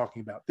of what we're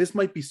talking about. This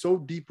might be so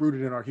deep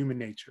rooted in our human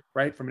nature,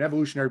 right? From an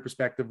evolutionary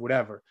perspective,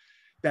 whatever,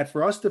 that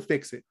for us to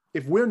fix it,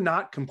 if we're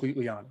not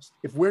completely honest,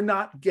 if we're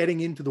not getting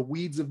into the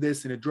weeds of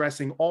this and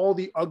addressing all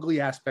the ugly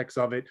aspects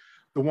of it,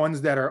 the ones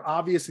that are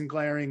obvious and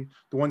glaring,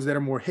 the ones that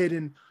are more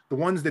hidden, the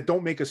ones that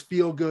don't make us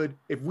feel good,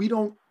 if we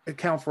don't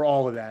account for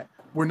all of that,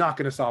 we're not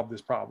going to solve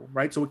this problem,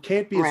 right? So it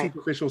can't be a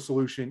superficial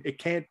solution. It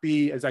can't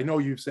be, as I know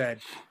you've said,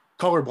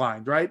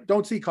 colorblind, right?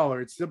 Don't see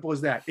color. It's simple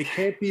as that. It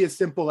can't be as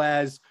simple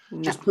as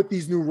just put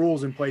these new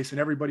rules in place and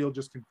everybody will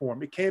just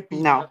conform. It can't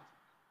be.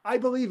 I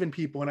believe in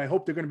people and I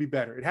hope they're going to be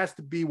better. It has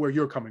to be where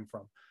you're coming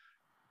from.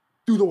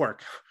 Do the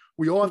work.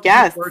 We all have to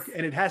do the work,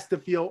 and it has to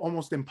feel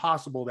almost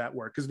impossible, that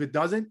work. Because if it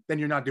doesn't, then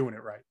you're not doing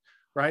it right.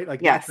 Right?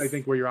 Like that's, I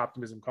think, where your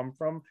optimism comes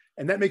from.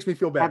 And that makes me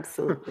feel better.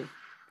 Absolutely.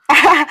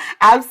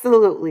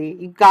 Absolutely.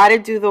 You got to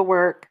do the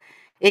work.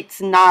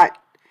 It's not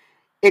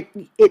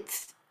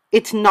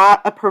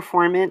not a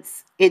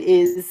performance. It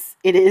is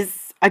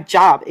a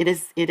job. It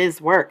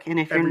is work. And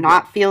if you're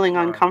not feeling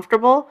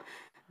uncomfortable,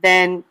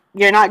 then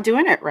you're not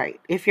doing it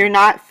right. If you're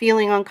not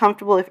feeling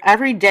uncomfortable, if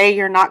every day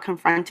you're not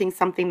confronting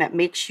something that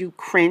makes you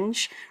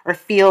cringe or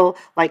feel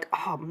like,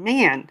 oh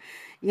man,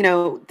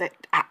 that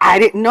I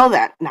didn't know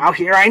that. Now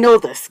here I know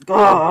this.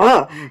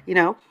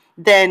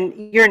 Then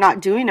you're not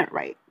doing it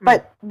right.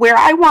 But where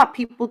I want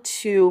people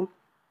to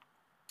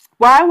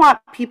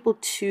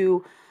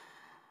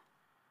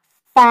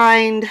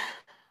find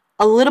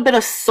a little bit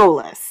of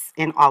solace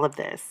in all of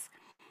this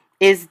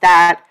is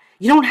that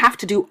you don't have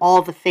to do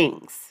all the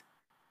things.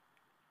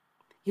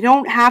 You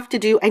don't have to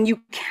do, and you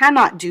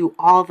cannot do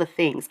all the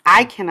things.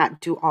 I cannot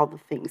do all the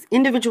things.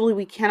 Individually,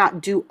 we cannot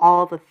do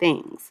all the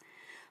things.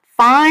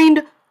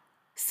 Find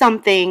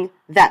something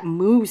that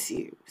moves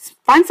you.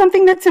 Find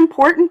something that's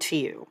important to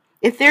you.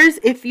 If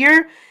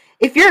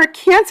you're a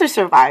cancer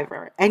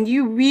survivor and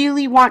you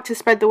really want to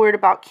spread the word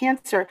about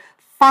cancer,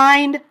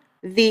 find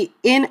the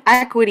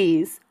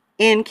inequities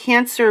in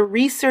cancer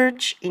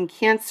research, in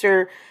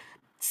cancer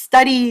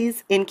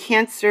studies, in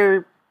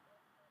cancer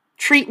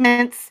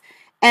treatments,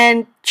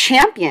 and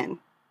champion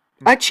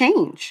a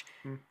change.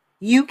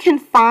 you can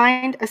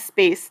find a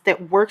space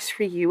that works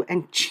for you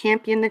and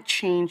champion the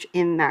change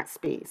in that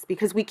space,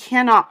 because we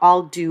cannot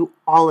all do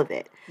all of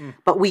it, Mm,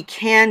 but we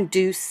can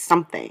do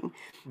something.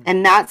 mm,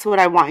 And that's what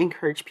I want to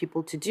encourage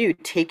people to do.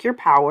 Take your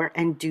power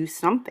and do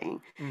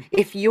something. mm,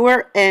 If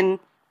you're in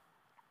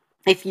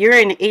if you're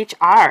in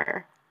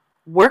HR,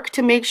 work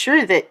to make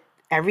sure that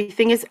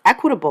everything is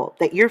equitable,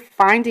 that you're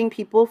finding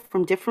people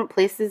from different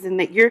places, and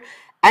that you're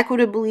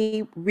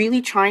equitably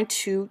really trying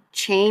to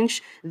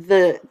change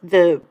the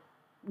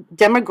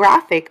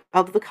demographic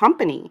of the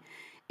company.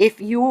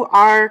 If you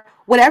are,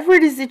 whatever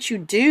it is that you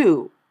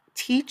do,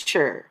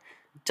 teacher,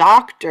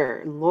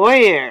 doctor,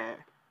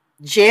 lawyer,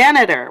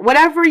 janitor,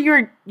 whatever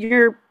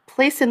your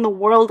place in the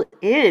world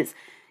is,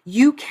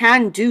 you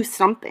can do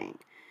something.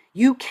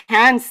 You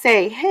can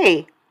say,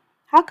 "Hey,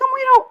 how come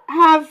we don't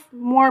have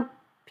more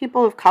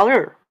people of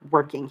color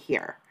working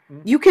here?"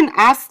 mm, You can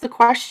ask the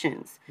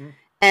questions, mm,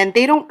 and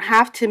they don't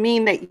have to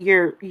mean that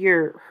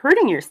you're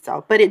hurting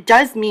yourself, but it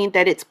does mean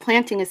that it's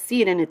planting a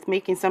seed and it's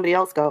making somebody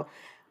else go,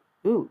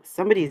 "Ooh,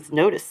 somebody's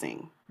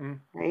noticing," mm,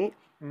 right?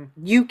 mm.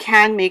 You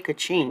can make a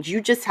change.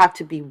 You just have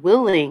to be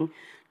willing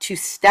to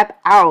step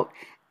out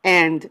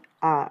and,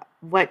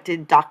 what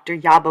did Dr.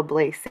 Yaba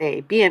Blay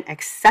say? Be an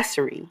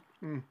accessory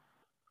Mm,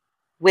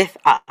 with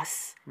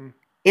us mm,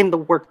 in the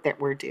work that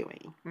we're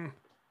doing. mm.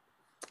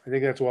 I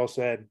think that's well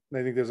said.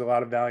 I think there's a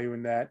lot of value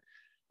in that.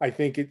 I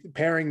think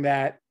pairing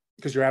that,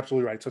 because you're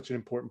absolutely right, such an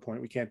important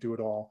point. We can't do it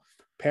all.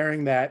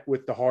 Pairing that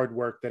with the hard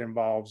work that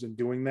involves in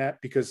doing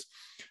that, because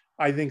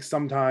I think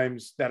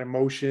sometimes that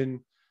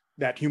emotion,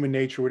 that human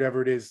nature,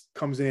 whatever it is,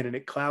 comes in and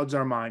it clouds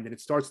our mind and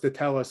it starts to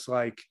tell us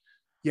like,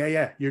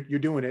 yeah, you're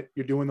doing it.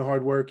 You're doing the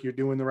hard work. You're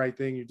doing the right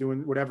thing. You're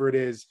doing whatever it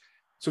is.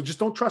 So just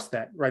don't trust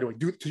that right away.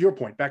 Do, to your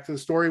point, back to the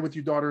story with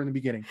your daughter in the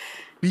beginning,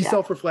 be Yeah.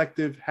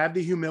 self-reflective, have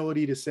the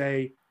humility to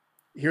say,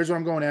 here's what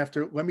I'm going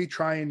after. Let me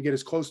try and get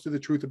as close to the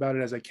truth about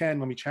it as I can.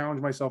 Let me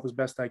challenge myself as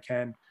best I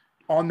can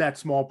on that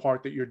small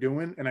part that you're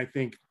doing. And I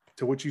think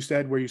to what you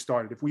said, where you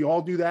started, if we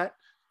all do that,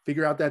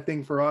 figure out that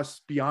thing for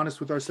us, be honest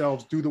with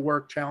ourselves, do the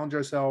work, challenge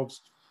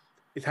ourselves,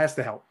 it has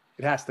to help.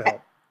 It has to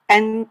help.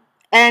 And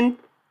and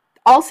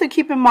also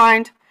keep in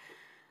mind,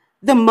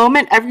 the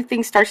moment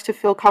everything starts to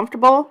feel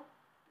comfortable,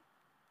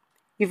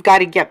 you've got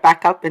to get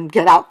back up and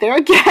get out there Yeah.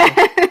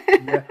 again.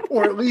 Yeah.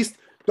 Or at least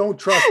don't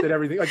trust that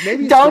everything, like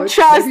maybe it's don't good. Maybe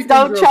trust, things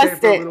don't are okay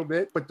trust for a it. little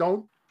bit, but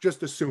don't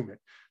just assume it.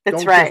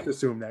 That's Don't just right.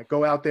 assume that.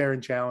 Go out there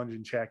and challenge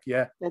and check.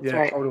 Yeah. That's Yeah,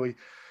 right. totally.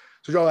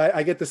 So Joel,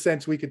 I get the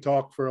sense we could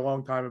talk for a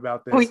long time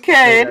about We this. I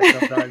say could.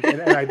 that sometimes,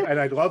 and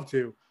I'd love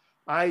to.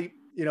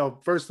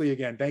 Firstly,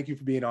 again, thank you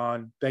for being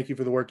on. Thank you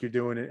for the work you're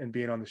doing and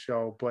being on the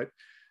show. But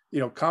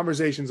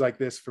conversations like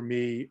this for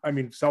me, I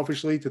mean,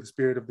 selfishly, to the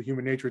spirit of the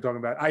human nature we're talking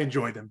about, I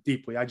enjoy them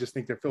deeply. I just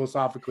think they're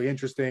philosophically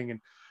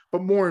interesting,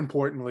 but more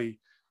importantly,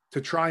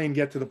 to try and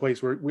get to the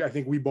place where I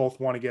think we both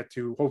want to get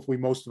to. Hopefully,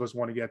 most of us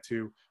want to get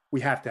to. We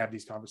have to have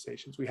these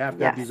conversations. We have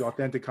to have Yes. these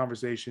authentic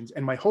conversations.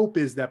 And my hope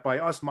is that by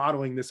us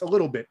modeling this a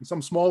little bit in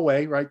some small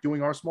way, right,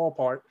 doing our small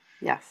part,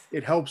 Yes.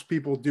 it helps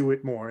people do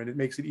it more and it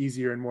makes it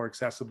easier and more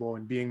accessible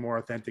and being more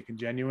authentic and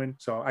genuine.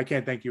 So I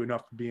can't thank you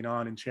enough for being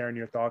on and sharing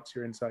your thoughts,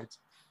 your insights.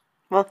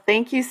 Well,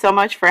 thank you so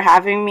much for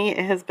having me.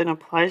 It has been a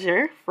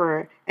pleasure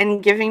for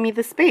and giving me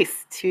the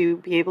space to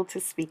be able to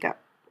speak up.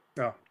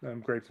 Oh,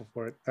 I'm grateful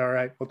for it. All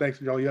right. Well, thanks,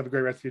 Joel. You have a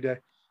great rest of your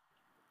day.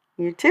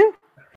 You too.